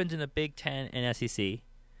 what happens in the Big Ten and SEC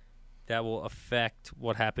that will affect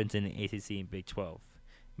what happens in the ACC and Big 12?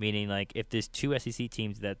 Meaning, like, if there's 2 SEC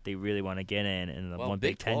teams that they really want to get in, and the well, one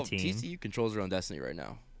Big Ten 12, team, TCU controls their own destiny right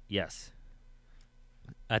now. yes.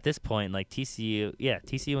 At this point, like TCU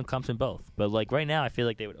and Clemson both. But like right now, I feel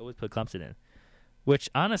like they would always put Clemson in. Which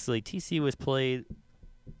honestly, TCU has played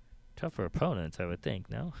tougher opponents, I would think.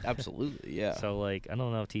 No. Absolutely, yeah. So like, I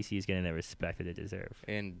don't know if TCU is getting the respect that they deserve.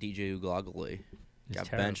 And DJ Ugalagale It's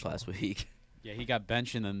got benched terrible. last week, Yeah, he got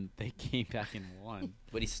benched and then they came back and won.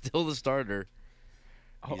 but he's still the starter.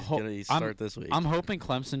 He's gonna start this week. I'm hoping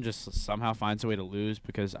Clemson just somehow finds a way to lose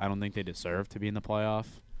because I don't think they deserve to be in the playoff.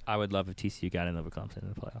 I would love if TCU got in over Clemson in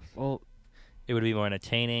the playoffs. Well, It would be more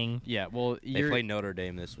entertaining. yeah. Well, They play Notre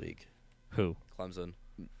Dame this week. Who? Clemson.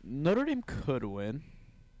 Notre Dame could win.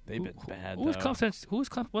 They've been bad. Who's though. Clemson's?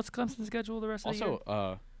 What's Clemson's schedule the rest of the year?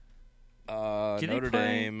 Also, Do they Notre play-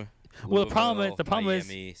 Dame. Well, the problem Louisville, is- the problem is-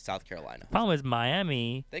 Miami, South Carolina. Problem is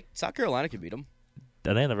Miami. South Carolina could beat them.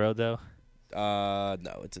 Are they on the road though?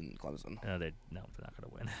 No, it's in Clemson. No, they're not going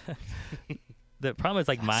to win. The problem is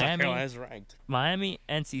like South Miami, Carolina's ranked. Miami,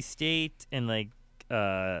 NC State, and like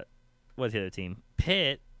what's the other team?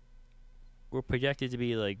 Pitt were projected to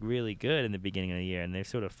be like really good in the beginning of the year, and they've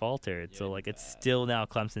sort of faltered. So like it's still now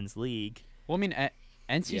Clemson's league. well, I mean,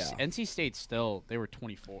 NC Yeah. NC State still they were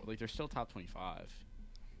 24. Like they're still top 25.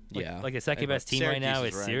 Yeah. Like the second But best team right now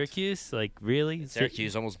Syracuse is ranked. Syracuse. Like really,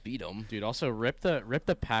 Syracuse almost beat them. Dude, also rip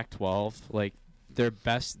the Pac-12. Like their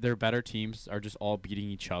better teams are just all beating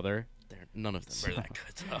each other. None of them are that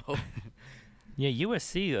good, though. Yeah,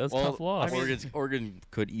 USC. That was a Well, tough loss. Oregon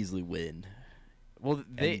could easily win. Well,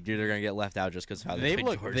 They're going to get left out just because of how they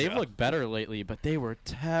played Georgia. they've looked better lately, but they were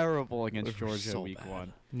terrible against They were Georgia so week bad.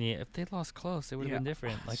 1. Yeah, if they lost close, it would have Yeah. been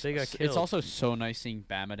different. Like they got killed. It's also so nice seeing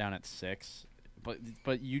Bama down at 6,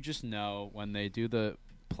 but you just know when they do the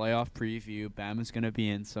playoff preview, Bama's going to be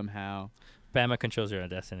in somehow. Bama controls their own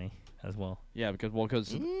destiny as well. Yeah, because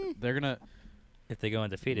they're gonna. If they go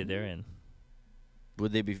undefeated, they're in.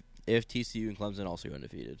 Would they be if TCU and Clemson also go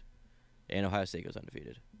undefeated, and Ohio State goes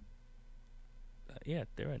undefeated? Yeah,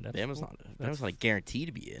 they're in. That's Bama's not guaranteed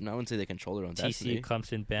to be in. I wouldn't say they control their own destiny. TCU,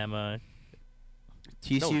 Clemson, Bama.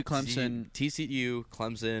 TCU, Clemson. TCU,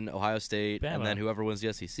 Clemson, Ohio State, Bama. and then whoever wins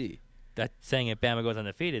the SEC. That's saying if Bama goes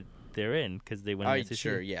undefeated, they're in because they win the SEC.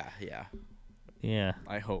 Sure, yeah. Yeah.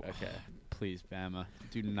 I hope. Okay. Please, Bama,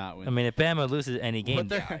 do not win. I mean, if Bama loses any game,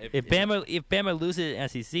 they're- if Bama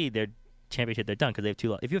loses SEC, their championship, they're done because they have 2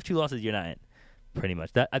 losses. If you have 2 losses, you're not in. Pretty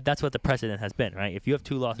much. That's what the precedent has been, right? If you have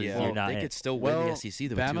 2 losses, you're not they in. could still win Well, the SEC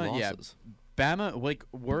with Bama, 2 yeah. losses. Bama, like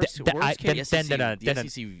worst then case. they're not. The They're not,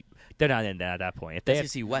 SEC, they're not in at that point. If the they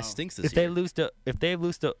SEC West stinks this if they year.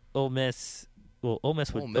 lose to Ole Miss, well, Ole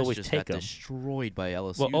Miss would Ole Miss always just take got them. destroyed by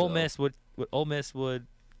LSU. Well, Ole though. Miss would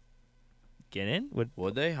get in.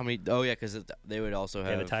 Would they? How many? Oh yeah, because they would also They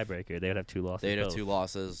have have a tiebreaker. They would have 2 losses. They'd have both. 2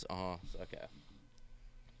 losses. Okay.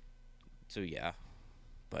 So yeah,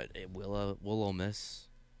 but will Ole Miss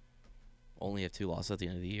only have 2 losses at the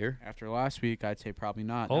end of the year? After last week, I'd say probably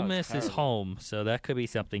not. Ole No, it's Miss is terrible. home, so that could be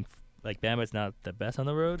something. Like Bama's not the best on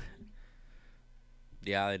the road,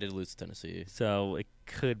 Yeah, they did lose to Tennessee. so it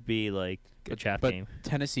could be like a trap But game.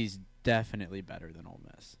 Tennessee's definitely better than Ole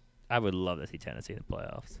Miss. I would love to see Tennessee in the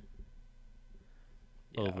playoffs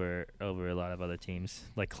Yeah. over a lot of other teams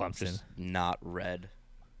like Clemson, Just not red.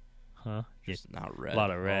 huh? Yeah. Just not red. A lot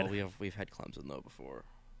of red. Oh, we've had Clemson though before.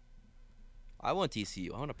 I want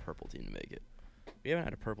TCU. I want a purple team to make it. We haven't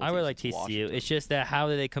had a purple. I team would like since TCU. Washington. It's just that how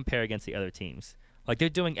do they compare against the other teams? Like they're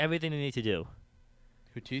doing everything they need to do.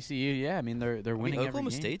 Who TCU? Yeah, I mean they're I mean, winning Oklahoma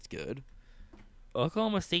every game. State's good.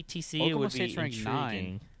 Oklahoma State TCU Oklahoma would State's be ranked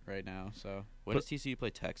intriguing. 9 right now, so When does TCU play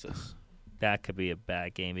Texas? That could be a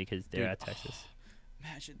bad game because they're Dude, at Texas.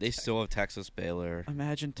 imagine They still have Texas, Baylor.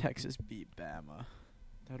 imagine Texas beat Bama.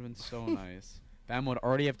 That would have been so nice. Bama would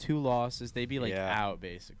already have 2 losses. They'd be like Yeah. out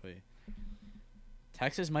basically.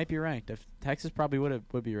 Texas might be ranked. If Texas probably would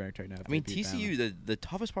be ranked right now. if I mean, they beat TCU. Bama. The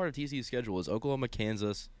toughest part of TCU's schedule is Oklahoma,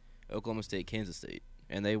 Kansas, Oklahoma State, Kansas State,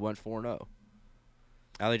 and they went 4-0.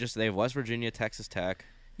 Now they have West Virginia, Texas Tech.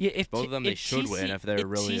 Yeah, if Both of them they should win if they're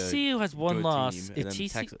really TCU has one good loss. team, If and then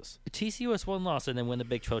TCU, Texas. has one loss and then win the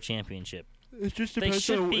Big 12 championship, It just they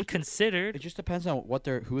should be considered. It just depends on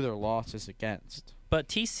who their loss is against. But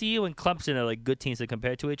TCU and Clemson are like good teams to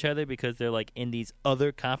compare to each other because they're like in these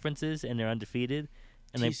other conferences and they're undefeated,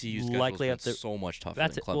 and TCU's they likely have been to. so much tougher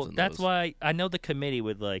That's than it. Clemson. Well, that's those. why I know the committee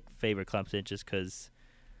would like favor Clemson just because.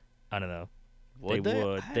 I don't know. Would they they?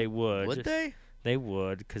 would. They would. Would they? They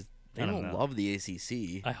would because They I don't don't know. love the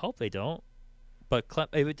ACC. I hope they don't. But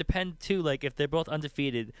it would depend too. Like if they're both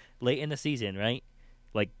undefeated late in the season, right?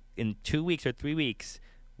 Like in 2 weeks or 3 weeks,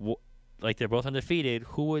 like they're both undefeated.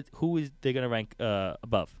 Who is they gonna rank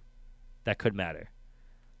above? That could matter.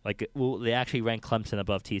 Like will they actually rank Clemson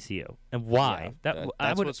above TCU and why? Yeah,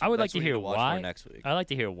 I would like that's to what you hear can watch for why. next week. I like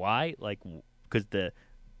to hear why. Like because the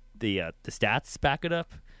stats back it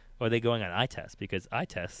up. Or are they going on eye test? Because eye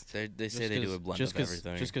test. They say they do a blend of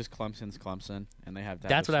everything. Just because Clemson's Clemson, and they have.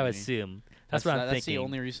 That's what I would Sweeney. assume. That's what I'm thinking. That's the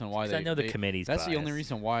only reason why 'Cause they. I know the committee's That's the only biased.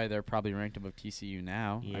 reason why they're probably ranked above TCU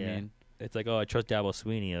now. Yeah. I mean, it's like, oh, I trust Dabo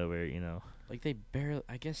Sweeney over, like they barely.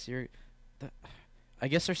 I guess I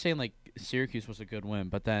guess they're saying like Syracuse was a good win,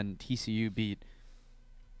 but then TCU beat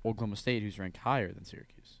Oklahoma State, who's ranked higher than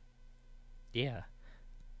Syracuse. Yeah.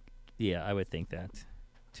 Yeah, I would think that,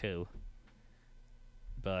 too.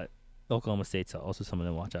 But Oklahoma State's also someone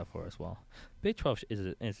to watch out for as well. Big 12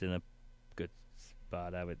 is in a good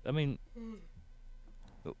spot. I mean,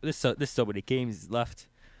 there's so many games left.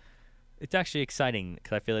 It's actually exciting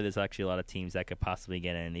because I feel like there's actually a lot of teams that could possibly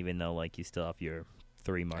get in, even though like you still have your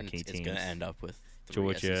three marquee it's teams. going to end up with three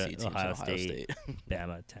Georgia, SEC teams Ohio and State,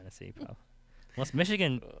 Bama, Tennessee, probably. Unless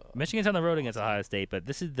Michigan's on the road against Ohio State, but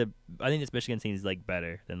I think this Michigan team is like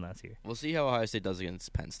better than last year. We'll see how Ohio State does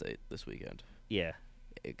against Penn State this weekend. Yeah,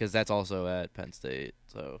 because that's also at Penn State,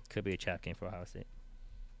 so could be a trap game for Ohio State.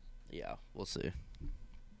 Yeah, we'll see.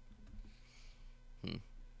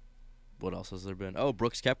 What else has there been? Oh,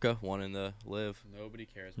 Brooks Koepka won in the Live. Nobody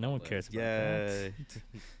cares. No one cares about Yay.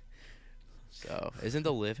 that. So, isn't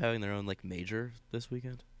the Live having their own like major this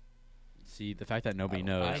weekend? See, the fact that nobody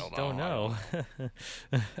knows. I don't know.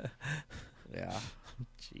 Yeah.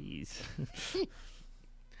 Jeez.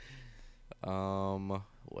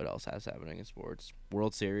 What else has happening in sports?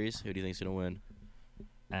 World Series. Who do you think's gonna win?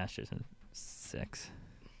 Astros in 6.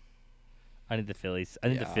 I think the Phillies. I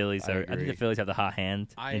think the Phillies I are. I think the agree. Phillies have the hot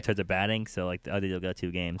hand in terms of batting. So like, I think they'll go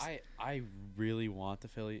 2 games. I really want the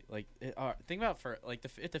Phillies. Like, think about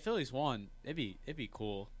if the Phillies won, it'd be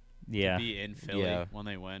cool. Yeah. To be in Philly when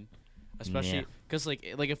they win, especially because like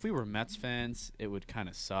if we were Mets fans, it would kind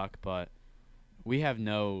of suck. But we have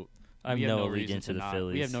no. I have we no reason allegiance to the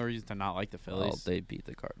Phillies. We have no reason to not like the Phillies. Well, they beat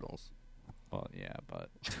the Cardinals. Well, yeah, but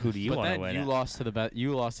who do you want to win? You lost to the best.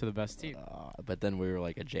 You lost to the best team. But then we were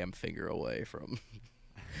like a jam finger away from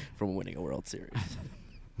winning a World Series.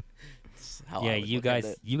 Yeah, you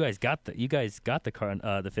guys got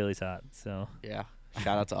the Phillies hot. So yeah,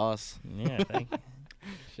 shout out to us. Yeah, thank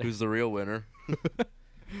you. Who's the real winner?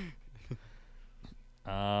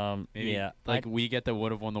 Maybe, yeah, like we get the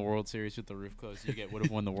would have won the World Series with the roof closed. You get would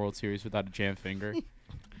have won the World Series without a jam finger.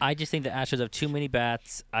 I just think the Astros have too many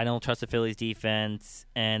bats. I don't trust the Phillies defense,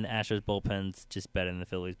 and Astros bullpen's just better than the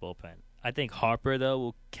Phillies bullpen. I think Harper though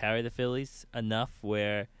will carry the Phillies enough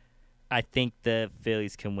where I think the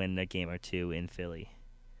Phillies can win a game or 2 in Philly.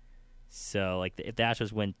 So like if the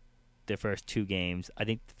Astros win their first 2 games, I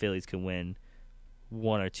think the Phillies can win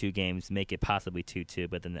 1 or 2 games, make it possibly 2-2,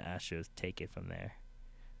 but then the Astros take it from there.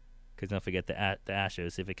 Because don't forget the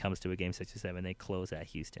Astros, if it comes to a game 6 or 7, they close at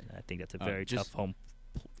Houston. I think that's a very tough home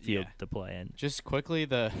field to play in. Just quickly,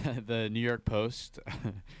 the New York Post,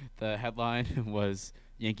 the headline was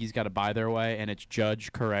Yankees got to buy their way, and it's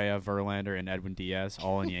Judge, Correa, Verlander, and Edwin Diaz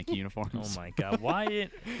all in Yankee uniforms. Oh my God! Why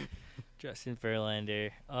didn't Justin Verlander?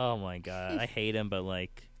 Oh my God! I hate him, but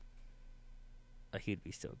like, he'd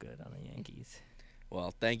be so good on the Yankees.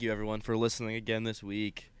 Well, thank you everyone for listening again this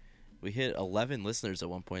week. We hit 11 listeners at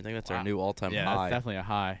one point. I think that's our new all-time yeah, high. that's definitely a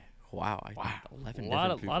high. Wow. 11 a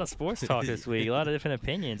lot of sports talk this week. A lot of different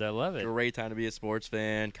opinions. I love it. Great time to be a sports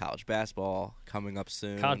fan. College basketball coming up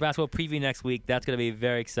soon. College basketball preview next week. That's going to be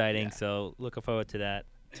very exciting. So looking forward to that.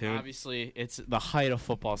 Obviously, it's the height of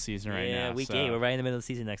football season right now. Yeah, week 8. We're right in the middle of the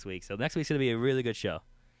season next week. So next week's going to be a really good show.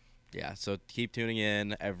 Yeah, so keep tuning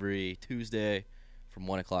in every Tuesday from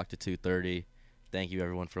 1 o'clock to 2:30. Thank you,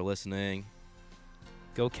 everyone, for listening.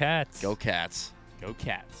 Go Cats. Go Cats. Go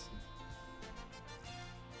Cats.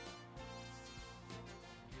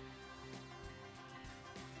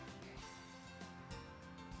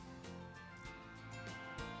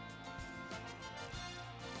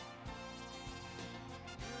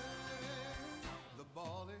 The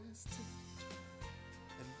ball is tipped,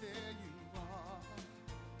 and there you are.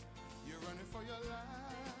 You're running for your life.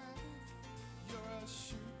 You're a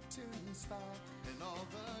shooting star, and all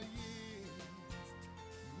the years